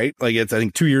player, right? Like, it's, I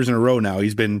think, 2 years in a row now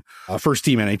he's been a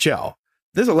first-team NHL.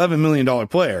 This $11 million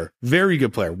player, very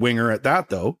good player, winger at that,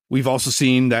 though. We've also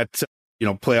seen that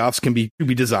playoffs can be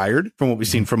desired from what we've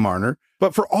seen from Marner.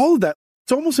 But for all of that,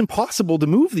 it's almost impossible to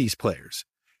move these players.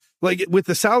 Like with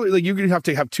the salary, like you're going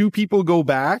to have two people go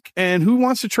back, and who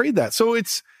wants to trade that? So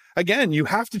it's, again, you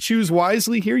have to choose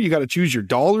wisely here. You got to choose your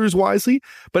dollars wisely.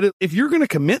 But if you're going to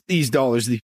commit these dollars,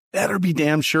 you better be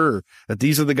damn sure that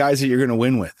these are the guys that you're going to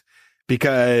win with,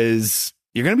 because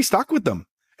you're going to be stuck with them.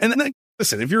 And then, like,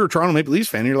 listen, if you're a Toronto Maple Leafs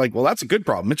fan, you're like, well, that's a good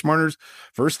problem. Mitch Marner's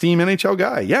first team NHL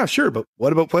guy. Yeah, sure. But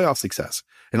what about playoff success?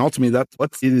 And ultimately, that's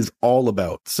what it is all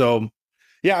about. So,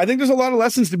 yeah, I think there's a lot of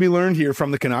lessons to be learned here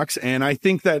from the Canucks. And I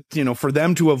think that, for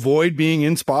them to avoid being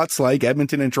in spots like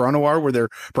Edmonton and Toronto are, where they're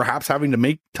perhaps having to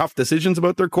make tough decisions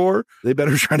about their core, they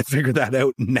better try to figure that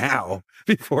out now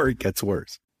before it gets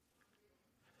worse.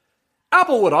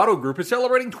 Applewood Auto Group is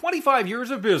celebrating 25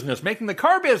 years of business, making the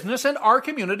car business and our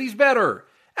communities better.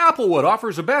 Applewood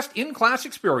offers the best in-class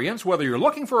experience, whether you're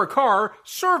looking for a car,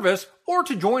 service, or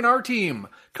to join our team.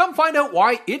 Come find out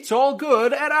why it's all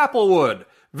good at Applewood.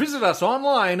 Visit us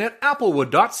online at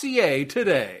applewood.ca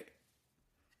today.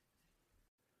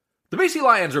 The BC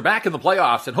Lions are back in the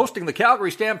playoffs and hosting the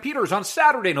Calgary Stampeders on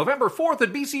Saturday, November 4th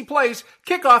at BC Place,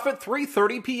 kickoff at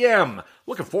 3:30 p.m.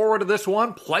 Looking forward to this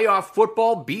one. Playoff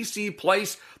football, BC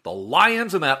Place, the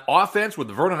Lions and that offense with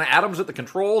Vernon Adams at the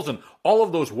controls and all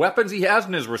of those weapons he has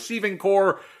in his receiving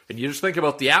core. And you just think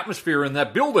about the atmosphere in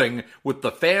that building with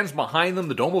the fans behind them.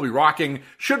 The dome will be rocking.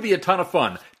 Should be a ton of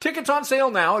fun. Tickets on sale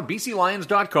now at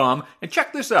bclions.com. And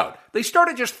check this out. They start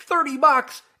at just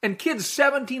 $30, and kids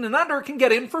 17 and under can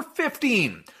get in for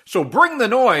 $15. So bring the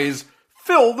noise,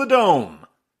 fill the dome.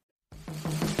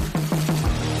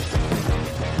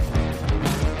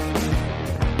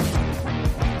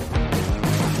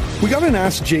 We got an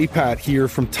Ask JPat here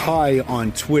from Ty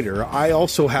on Twitter. I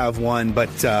also have one, but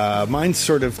mine's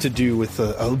sort of to do with a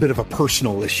little bit of a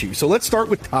personal issue. So let's start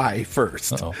with Ty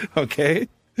first. Uh-oh. Okay?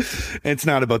 It's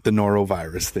not about the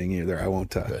norovirus thing either. I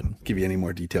won't give you any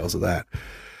more details of that.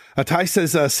 Ty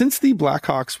says, since the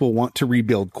Blackhawks will want to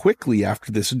rebuild quickly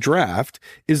after this draft,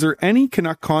 is there any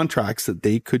Canuck contracts that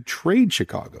they could trade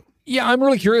Chicago? Yeah, I'm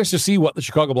really curious to see what the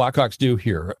Chicago Blackhawks do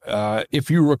here.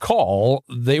 If you recall,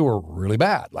 they were really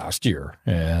bad last year,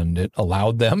 and it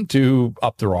allowed them to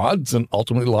up their odds, and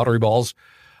ultimately the lottery balls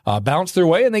bounce their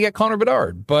way, and they get Connor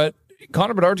Bedard. But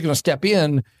Connor Bedard's going to step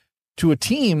in to a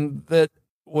team that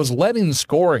was led in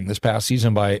scoring this past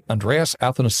season by Andreas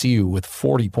Athanasiou with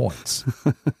 40 points.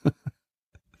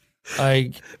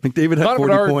 McDavid had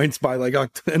 40 points by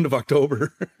end of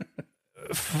October.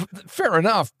 Fair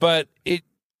enough, but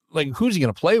who's he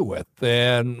going to play with,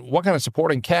 and what kind of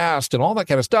supporting cast and all that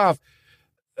kind of stuff?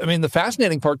 I mean, the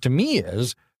fascinating part to me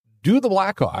is, do the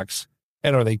Blackhawks,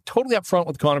 and are they totally upfront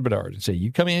with Connor Bedard and say,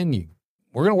 you come in,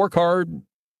 we're going to work hard,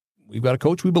 we've got a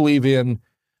coach we believe in,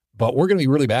 but we're going to be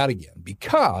really bad again,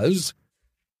 because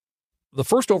the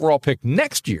first overall pick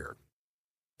next year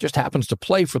just happens to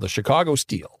play for the Chicago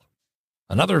Steel,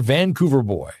 another Vancouver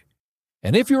boy.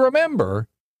 And if you remember,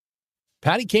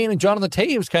 Patty Kane and Jonathan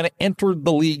Toews kind of entered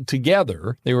the league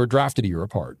together. They were drafted a year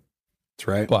apart. That's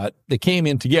right. But they came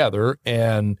in together,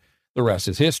 and the rest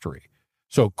is history.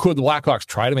 So could the Blackhawks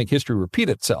try to make history repeat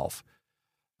itself?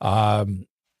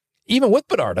 Even with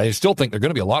Bedard, I still think they're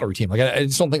going to be a lottery team. I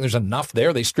just don't think there's enough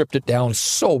there. They stripped it down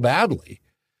so badly.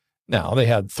 Now, they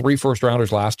had 3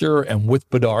 first-rounders last year, and with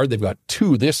Bedard, they've got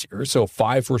 2 this year. So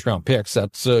 5 first-round picks.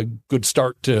 That's a good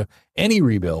start to any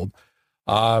rebuild.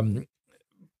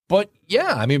 But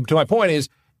yeah, I mean, to my point is,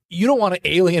 you don't want to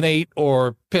alienate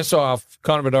or piss off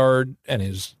Connor Bedard and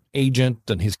his agent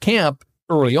and his camp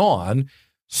early on.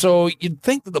 So you'd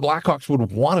think that the Blackhawks would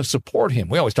want to support him.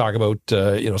 We always talk about,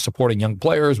 supporting young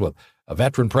players with a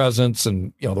veteran presence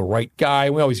and, the right guy.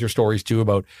 We always hear stories too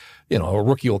about, a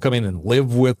rookie will come in and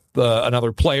live with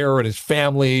another player and his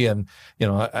family. And,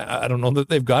 I don't know that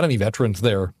they've got any veterans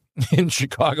there in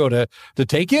Chicago to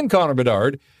take in Connor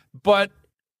Bedard, but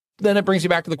then it brings you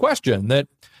back to the question that,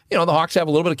 the Hawks have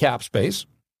a little bit of cap space.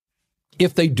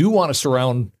 If they do want to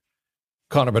surround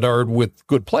Connor Bedard with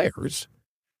good players,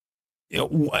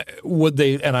 would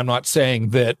they, and I'm not saying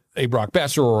that a Brock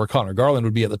Besser or a Connor Garland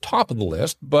would be at the top of the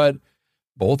list, but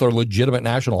both are legitimate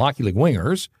National Hockey League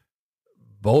wingers.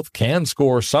 Both can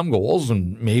score some goals,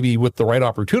 and maybe with the right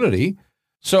opportunity.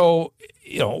 So,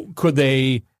 could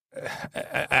they,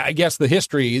 I guess the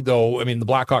history, though, I mean, the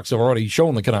Blackhawks have already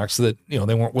shown the Canucks that, they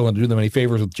weren't willing to do them any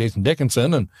favors with Jason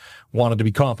Dickinson and wanted to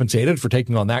be compensated for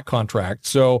taking on that contract.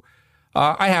 So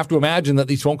I have to imagine that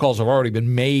these phone calls have already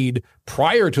been made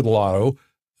prior to the lotto.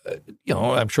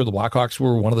 I'm sure the Blackhawks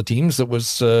were one of the teams that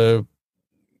was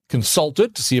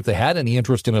consulted to see if they had any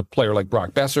interest in a player like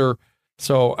Brock Besser.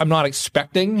 So I'm not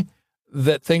expecting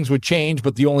that things would change,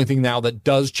 but the only thing now that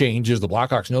does change is the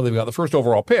Blackhawks know they've got the first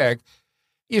overall pick.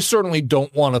 you certainly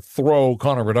don't want to throw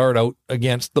Connor Bedard out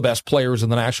against the best players in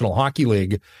the National Hockey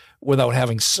League without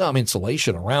having some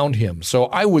insulation around him. So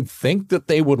I would think that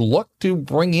they would look to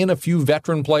bring in a few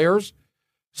veteran players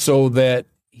so that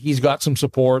he's got some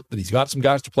support, that he's got some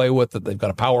guys to play with, that they've got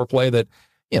a power play that,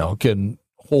 can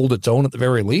hold its own at the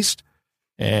very least.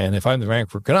 And if I'm the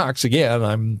Vancouver Canucks, again,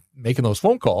 I'm making those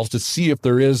phone calls to see if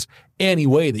there is any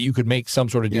way that you could make some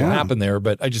sort of deal happen there.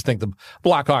 But I just think the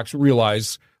Blackhawks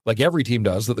realize, like every team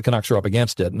does, that the Canucks are up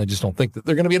against it. And I just don't think that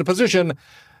they're going to be in a position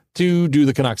to do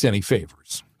the Canucks any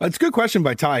favors. That's a good question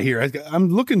by Ty here. I'm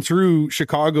looking through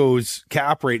Chicago's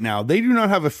cap right now. They do not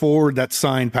have a forward that's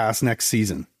signed past next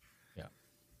season.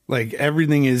 Like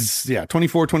everything is,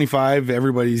 24, 25.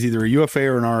 Everybody's either a UFA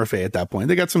or an RFA at that point.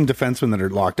 They got some defensemen that are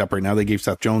locked up right now. They gave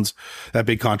Seth Jones that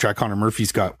big contract. Connor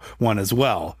Murphy's got one as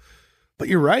well. But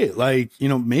you're right. Like,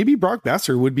 maybe Brock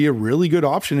Besser would be a really good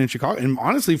option in Chicago. And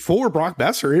honestly, for Brock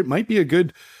Besser, it might be a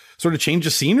good sort of change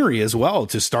of scenery as well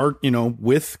to start,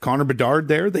 with Connor Bedard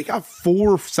there. They got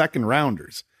 4 second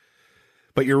rounders.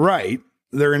 But you're right.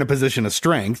 They're in a position of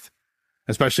strength,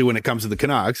 especially when it comes to the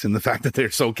Canucks and the fact that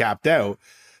they're so capped out.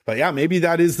 But yeah, maybe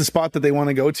that is the spot that they want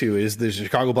to go to, is the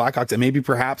Chicago Blackhawks. And maybe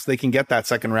perhaps they can get that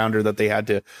second rounder that they had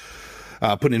to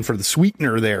put in for the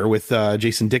sweetener there with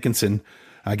Jason Dickinson.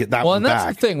 Get that one back. Well, and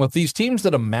that's the thing with these teams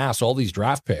that amass all these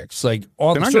draft picks. Like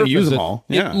on they're the not surface, use them all.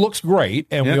 It looks great,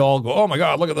 and we all go, "Oh my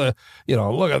God, look at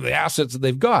the assets that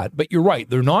they've got." But you're right;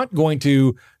 they're not going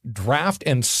to draft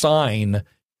and sign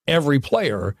every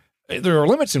player. There are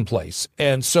limits in place,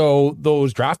 and so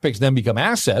those draft picks then become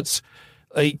assets.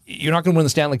 You're not going to win the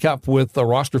Stanley Cup with a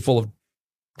roster full of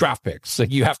draft picks.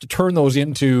 Like, you have to turn those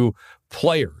into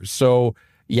players. So,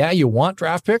 yeah, you want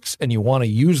draft picks and you want to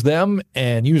use them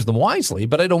and use them wisely.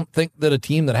 But I don't think that a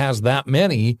team that has that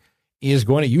many is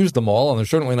going to use them all. And they're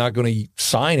certainly not going to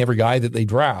sign every guy that they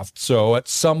draft. So at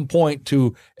some point,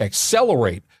 to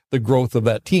accelerate the growth of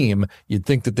that team, you'd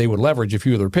think that they would leverage a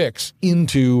few of their picks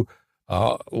into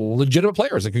legitimate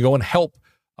players that could go and help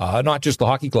not just the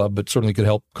hockey club, but certainly could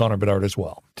help Connor Bedard as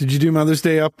well. Did you do Mother's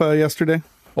Day up yesterday?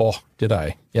 Oh, did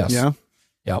I? Yes. Yeah.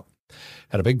 Yep.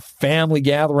 Had a big family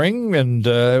gathering and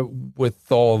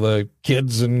with all the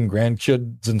kids and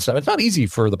grandkids and stuff. It's not easy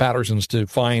for the Pattersons to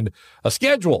find a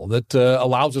schedule that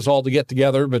allows us all to get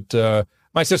together. But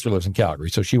my sister lives in Calgary,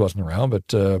 so she wasn't around.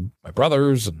 But my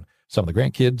brothers and some of the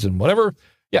grandkids and whatever,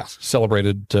 yes,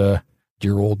 celebrated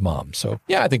dear old mom. So,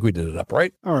 yeah, I think we did it up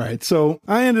right. All right. So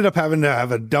I ended up having to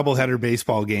have a doubleheader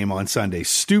baseball game on Sunday.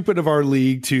 Stupid of our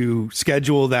league to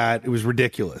schedule that. It was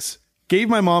ridiculous. Gave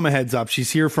my mom a heads up.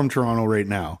 She's here from Toronto right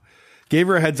now. Gave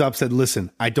her a heads up, said, listen,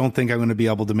 I don't think I'm going to be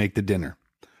able to make the dinner.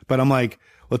 But I'm like,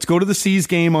 let's go to the Seas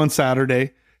game on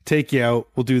Saturday. Take you out.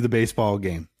 We'll do the baseball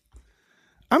game.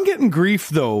 I'm getting grief,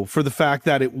 though, for the fact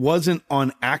that it wasn't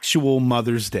on actual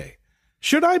Mother's Day.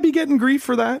 Should I be getting grief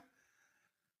for that?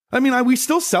 I mean, we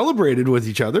still celebrated with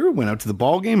each other, went out to the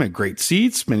ball game, had great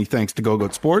seats. Many thanks to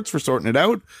Go-Goat Sports for sorting it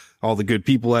out. All the good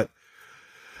people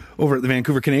over at the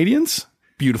Vancouver Canadians.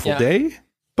 Beautiful day.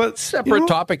 But separate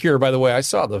topic here, by the way. I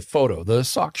saw the photo. The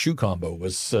sock shoe combo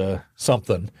was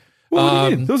something. Well, what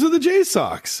do you mean? Those are the Jays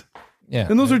socks. Yeah.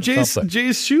 And those are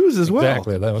Jay's shoes as well.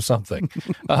 Exactly. That was something.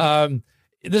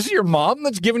 This is your mom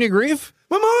that's giving you grief?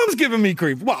 My mom's giving me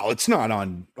grief. Well, it's not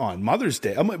on Mother's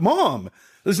Day. I'm like, Mom,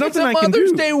 there's nothing I can do.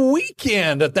 It's a Mother's Day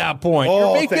weekend at that point.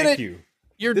 Oh, thank you.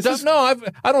 You're done. No,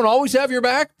 I don't always have your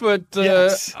back, but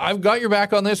yes. I've got your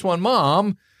back on this one,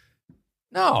 Mom.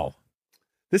 No.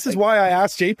 This is why I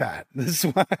asked JPAT. This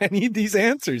is why I need these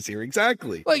answers here.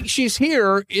 Exactly. Like, she's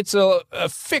here. It's a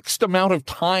fixed amount of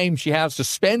time she has to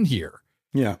spend here.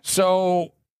 Yeah.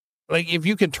 So, like, if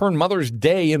you can turn Mother's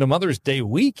Day into Mother's Day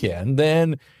weekend,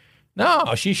 then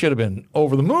no, she should have been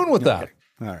over the moon with that.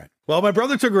 All right. Well, my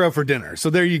brother took her out for dinner, so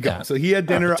there you go. Yeah. So he had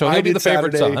dinner. Right. So I did the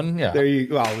favorite son. Yeah. There you.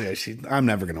 Well, yeah. I'm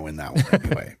never going to win that one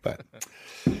anyway. But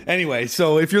anyway,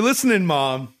 so if you're listening,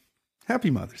 Mom, happy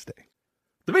Mother's Day.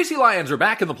 The BC Lions are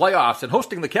back in the playoffs and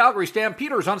hosting the Calgary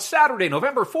Stampeders on Saturday,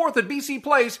 November 4th at BC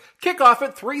Place. Kickoff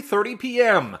at 3:30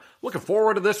 p.m. Looking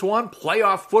forward to this one.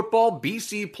 Playoff football,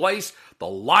 BC Place. The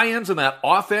Lions and that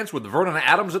offense with Vernon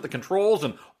Adams at the controls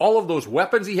and all of those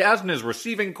weapons he has in his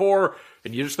receiving core.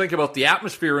 And you just think about the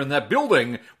atmosphere in that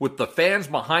building with the fans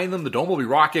behind them. The dome will be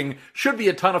rocking. Should be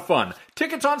a ton of fun.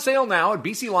 Tickets on sale now at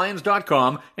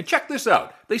bclions.com. And check this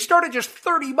out. They start at just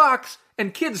 $30,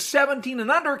 and kids 17 and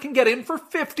under can get in for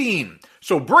 $15.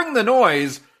 So bring the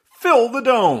noise. Fill the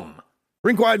dome.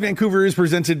 Rinkwide Vancouver is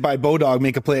presented by Bodog.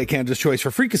 Make a play at Canada's Choice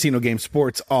for free casino games,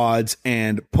 sports, odds,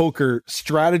 and poker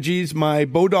strategies. My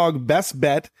Bodog best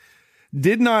bet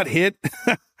did not hit.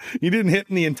 He didn't hit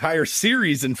in the entire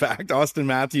series. In fact, Austin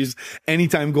Matthews,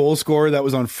 anytime goal scorer, that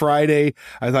was on Friday.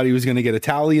 I thought he was going to get a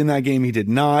tally in that game. He did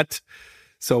not.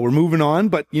 So we're moving on.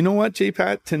 But you know what,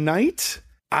 J-Pat, tonight,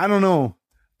 I don't know.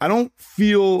 I don't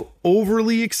feel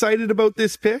overly excited about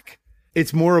this pick.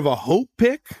 It's more of a hope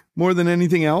pick more than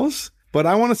anything else. But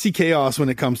I want to see chaos when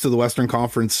it comes to the Western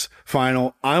Conference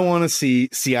final. I want to see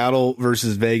Seattle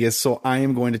versus Vegas. So I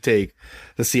am going to take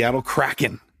the Seattle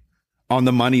Kraken on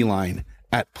the money line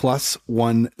at plus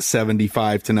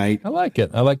 175 tonight. I like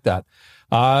it. I like that.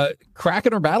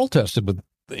 Kraken are battle tested with,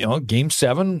 game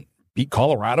 7, beat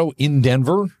Colorado in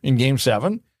Denver in game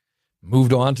 7.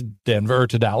 Moved on to Denver,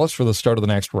 to Dallas for the start of the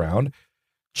next round.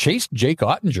 Chased Jake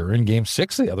Ottinger in game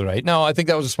 6 the other night. Now, I think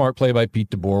that was a smart play by Pete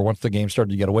DeBoer. Once the game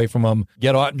started to get away from him,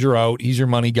 get Ottinger out. He's your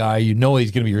money guy. You know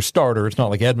he's going to be your starter. It's not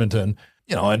like Edmonton,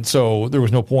 and so there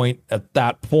was no point at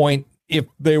that point. If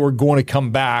they were going to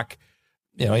come back,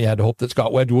 you had to hope that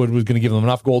Scott Wedgwood was going to give them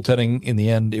enough goaltending. In the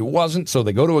end, it wasn't. So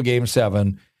they go to a game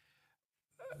 7.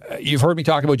 You've heard me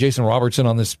talk about Jason Robertson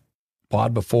on this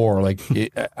pod before.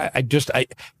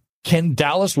 Can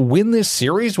Dallas win this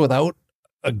series without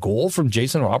a goal from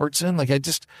Jason Robertson? I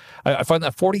find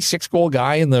that 46-goal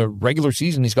guy in the regular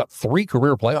season, he's got 3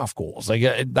 career playoff goals.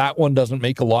 That one doesn't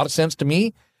make a lot of sense to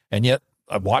me. And yet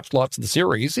I've watched lots of the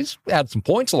series. He's had some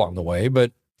points along the way,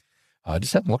 but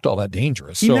just hasn't looked all that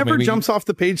dangerous. He never jumps off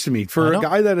the page to me for a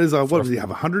guy that is, what does he have,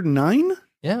 109?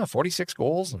 Yeah, 46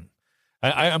 goals. And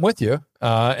I'm with you.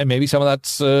 And maybe some of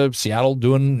that's Seattle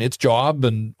doing its job.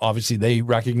 And obviously they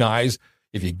recognize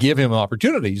if you give him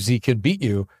opportunities, he can beat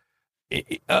you.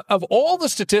 Of all the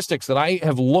statistics that I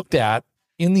have looked at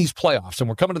in these playoffs, and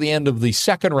we're coming to the end of the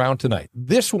second round tonight,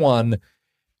 this one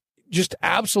just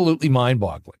absolutely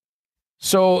mind-boggling.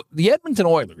 So the Edmonton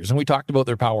Oilers, and we talked about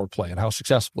their power play and how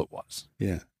successful it was.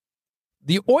 Yeah.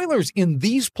 The Oilers in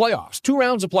these playoffs, 2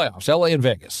 rounds of playoffs, LA and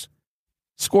Vegas,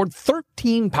 scored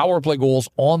 13 power play goals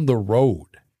on the road.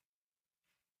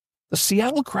 The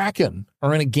Seattle Kraken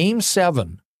are in a game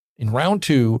 7 in round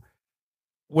 2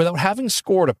 without having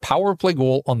scored a power play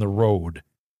goal on the road.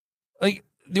 The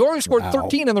Oilers scored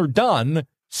 13 and they're done.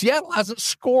 Seattle hasn't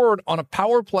scored on a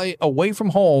power play away from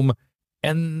home,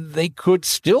 and they could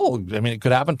still, it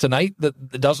could happen tonight that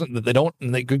they don't,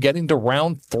 and they could get into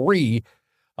round 3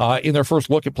 in their first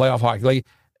look at playoff hockey.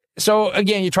 So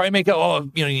again, you try to make it,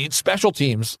 you need special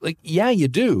teams. Yeah, you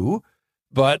do,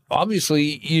 but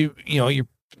obviously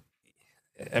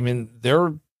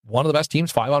they're one of the best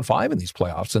teams 5-on-5 in these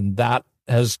playoffs, and that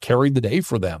has carried the day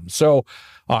for them. So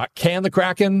can the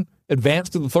Kraken advance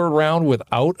to the third round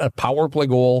without a power play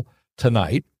goal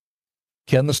tonight?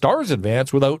 Can the Stars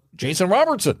advance without Jason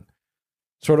Robertson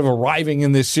sort of arriving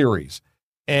in this series?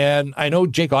 And I know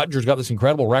Jake Ottinger's got this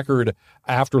incredible record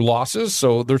after losses,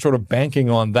 so they're sort of banking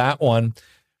on that one.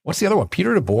 What's the other one?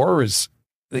 Peter DeBoer is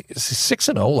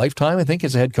 6-0 lifetime, I think,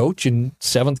 as a head coach in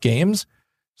 7th games.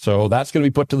 So that's going to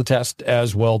be put to the test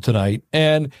as well tonight.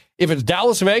 And if it's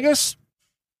Dallas-Vegas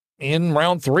in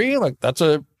round 3,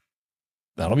 that'll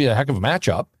be a heck of a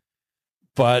matchup.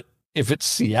 But if it's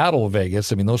Seattle-Vegas,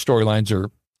 those storylines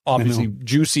are obviously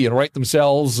juicy and right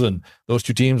themselves, and those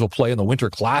 2 teams will play in the Winter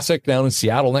Classic down in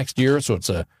Seattle next year, so it's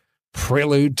a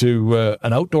prelude to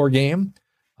an outdoor game.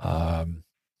 7th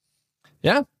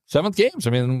games.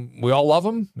 We all love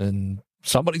them, and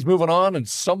somebody's moving on, and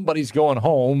somebody's going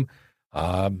home.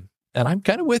 And I'm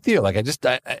kind of with you.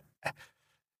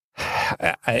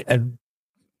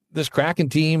 This Kraken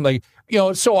team,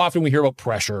 so often we hear about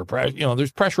pressure.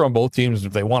 There's pressure on both teams.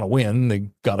 If they want to win, they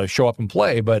got to show up and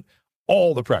play. But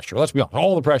all the pressure, let's be honest,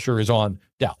 all the pressure is on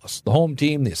Dallas, the home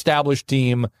team, the established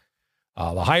team,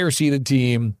 the higher seeded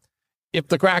team. If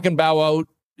the Kraken bow out,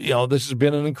 this has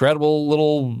been an incredible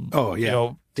little,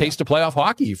 taste of playoff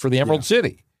hockey for the Emerald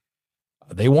City.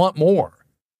 They want more.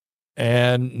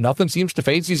 And nothing seems to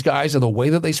phase these guys in the way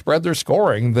that they spread their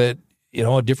scoring, that,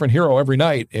 a different hero every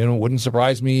night. And it wouldn't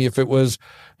surprise me if it was,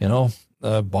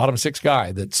 a bottom 6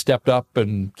 guy that stepped up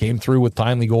and came through with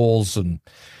timely goals. And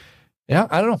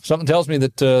I don't know. Something tells me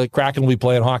that Kraken will be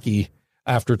playing hockey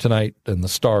after tonight, and the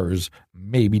Stars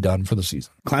may be done for the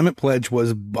season. Climate Pledge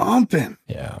was bumping.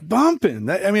 Yeah. Bumping.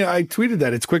 I tweeted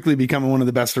that it's quickly becoming one of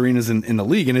the best arenas in the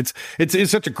league. And it's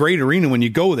such a great arena when you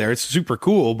go there. It's super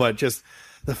cool, but just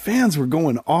the fans were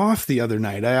going off the other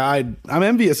night. I'm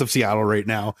envious of Seattle right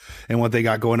now and what they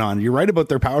got going on. You're right about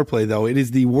their power play, though. It is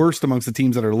the worst amongst the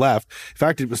teams that are left. In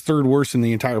fact, it was 3rd worst in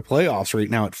the entire playoffs right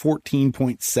now at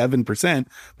 14.7%.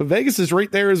 But Vegas is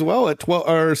right there as well at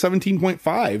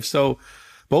 17.5. So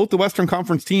both the Western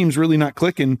Conference teams really not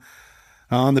clicking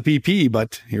on the PP.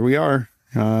 But here we are.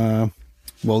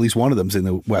 Well, at least one of them's in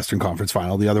the Western Conference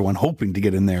Final. The other one hoping to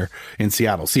get in there in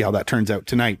Seattle. See how that turns out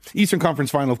tonight. Eastern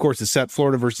Conference Final, of course, is set.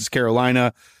 Florida versus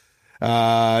Carolina.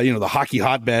 The hockey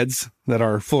hotbeds that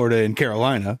are Florida and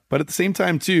Carolina. But at the same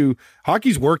time, too,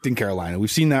 hockey's worked in Carolina.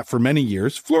 We've seen that for many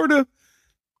years. Florida,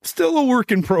 still a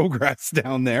work in progress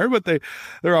down there, but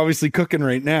they're obviously cooking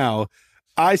right now.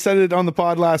 I said it on the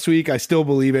pod last week. I still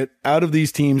believe it. Out of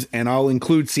these teams, and I'll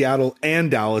include Seattle and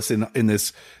Dallas in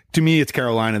this, to me, it's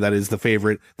Carolina that is the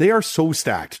favorite. They are so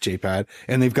stacked, J-Pad,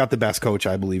 and they've got the best coach,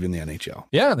 I believe, in the NHL.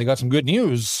 Yeah, they got some good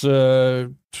news.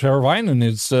 Teravainen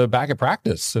is back at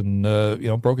practice and,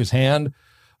 broke his hand.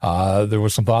 There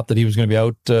was some thought that he was going to be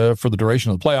out for the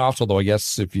duration of the playoffs, although I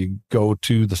guess if you go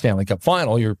to the Stanley Cup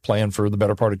final, you're playing for the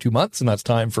better part of 2 months, and that's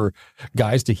time for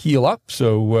guys to heal up.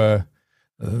 So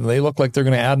they look like they're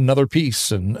going to add another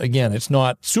piece. And again, it's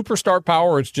not superstar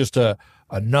power. It's just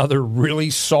another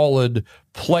really solid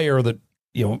player that,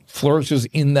 flourishes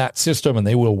in that system, and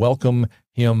they will welcome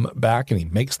him back, and he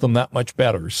makes them that much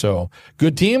better. So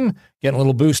good team, getting a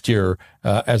little boost here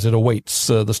as it awaits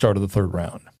the start of the third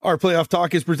round. Our playoff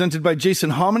talk is presented by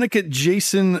Jason Hominick at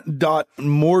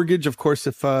jason.mortgage. Of course,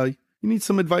 if you need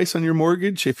some advice on your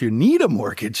mortgage, if you need a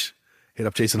mortgage, hit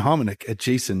up Jason Hominick at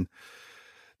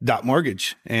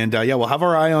jason.mortgage. And we'll have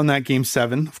our eye on that game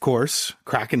 7, of course,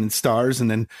 Kraken and Stars,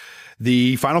 and then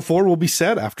the Final Four will be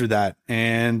set after that.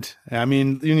 And I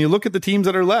mean, when you look at the teams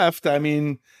that are left, I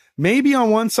mean, maybe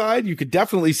on one side, you could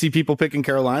definitely see people picking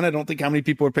Carolina. I don't think how many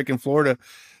people are picking Florida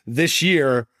this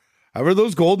year. However,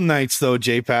 those Golden Knights, though,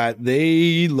 J-Pat,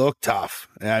 they look tough.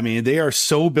 I mean, they are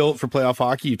so built for playoff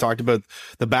hockey. You talked about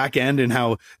the back end and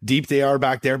how deep they are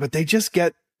back there, but they just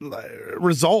get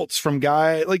results from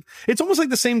it's almost like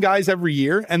the same guys every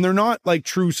year, and they're not like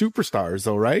true superstars,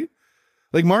 though, right?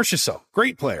 Like Marchessault,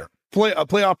 great player, a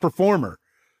playoff performer.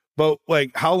 But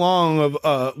like, how long of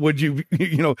would you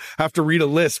have to read a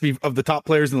list of the top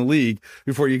players in the league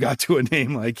before you got to a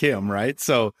name like him, right?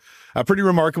 So pretty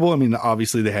remarkable. I mean,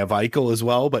 obviously they have Eichel as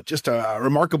well, but just a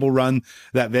remarkable run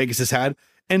that Vegas has had.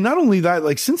 And not only that,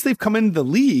 like since they've come into the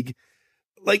league,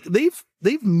 like they've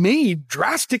made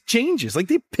drastic changes. Like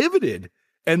they pivoted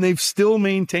and they've still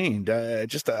maintained.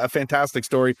 Just a fantastic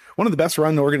story. One of the best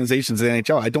run organizations in the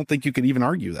NHL. I don't think you could even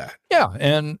argue that. Yeah.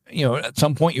 And, at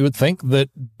some point you would think that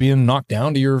being knocked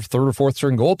down to your third or fourth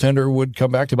string goaltender would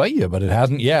come back to bite you, but it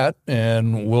hasn't yet.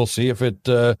 And we'll see if it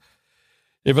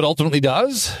ultimately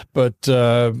does. But,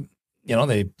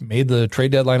 they made the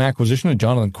trade deadline acquisition of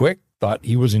Jonathan Quick, thought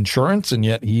he was insurance, and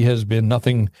yet he has been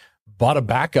nothing but a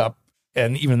backup.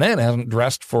 And even then hasn't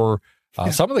dressed for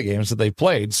some of the games that they've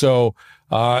played. So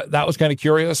that was kind of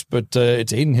curious, but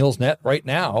it's Adin Hill's net right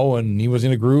now, and he was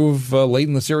in a groove late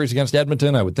in the series against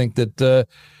Edmonton. I would think that,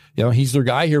 he's their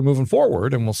guy here moving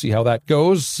forward, and we'll see how that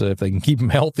goes, if they can keep him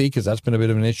healthy, because that's been a bit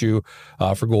of an issue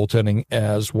for goaltending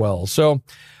as well. So,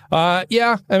 I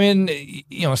mean,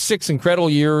 6 incredible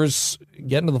years,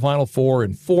 getting to the Final Four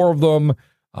in 4 of them.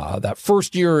 That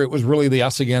first year, it was really the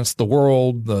us against the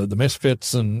world, the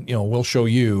misfits, and, we'll show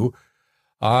you.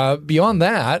 Beyond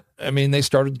that, I mean, they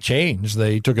started to change.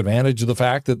 They took advantage of the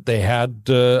fact that they had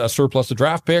a surplus of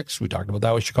draft picks. We talked about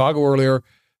that with Chicago earlier.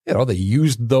 They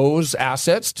used those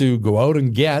assets to go out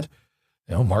and get,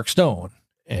 Mark Stone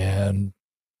and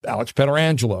Alex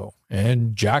Pietrangelo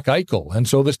and Jack Eichel. And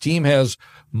so this team has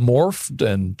morphed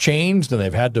and changed, and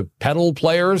they've had to peddle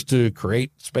players to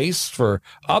create space for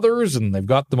others. And they've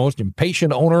got the most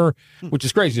impatient owner, which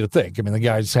is crazy to think. I mean, the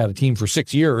guy's had a team for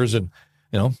 6 years, and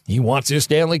he wants his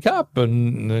Stanley Cup,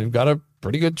 and they've got a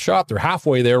pretty good shot. They're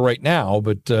halfway there right now,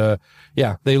 but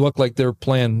they look like they're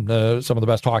playing some of the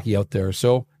best hockey out there.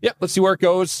 So, let's see where it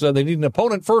goes. They need an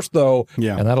opponent first, though,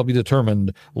 and that'll be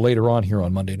determined later on here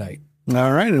on Monday night.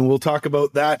 All right, and we'll talk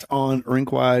about that on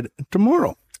Rinkwide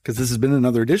tomorrow, because this has been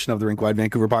another edition of the Rinkwide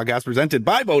Vancouver podcast presented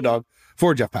by Bodog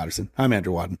for Jeff Patterson. I'm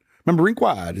Andrew Wadden. Remember,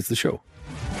 Rinkwide is the show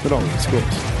that always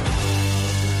scores.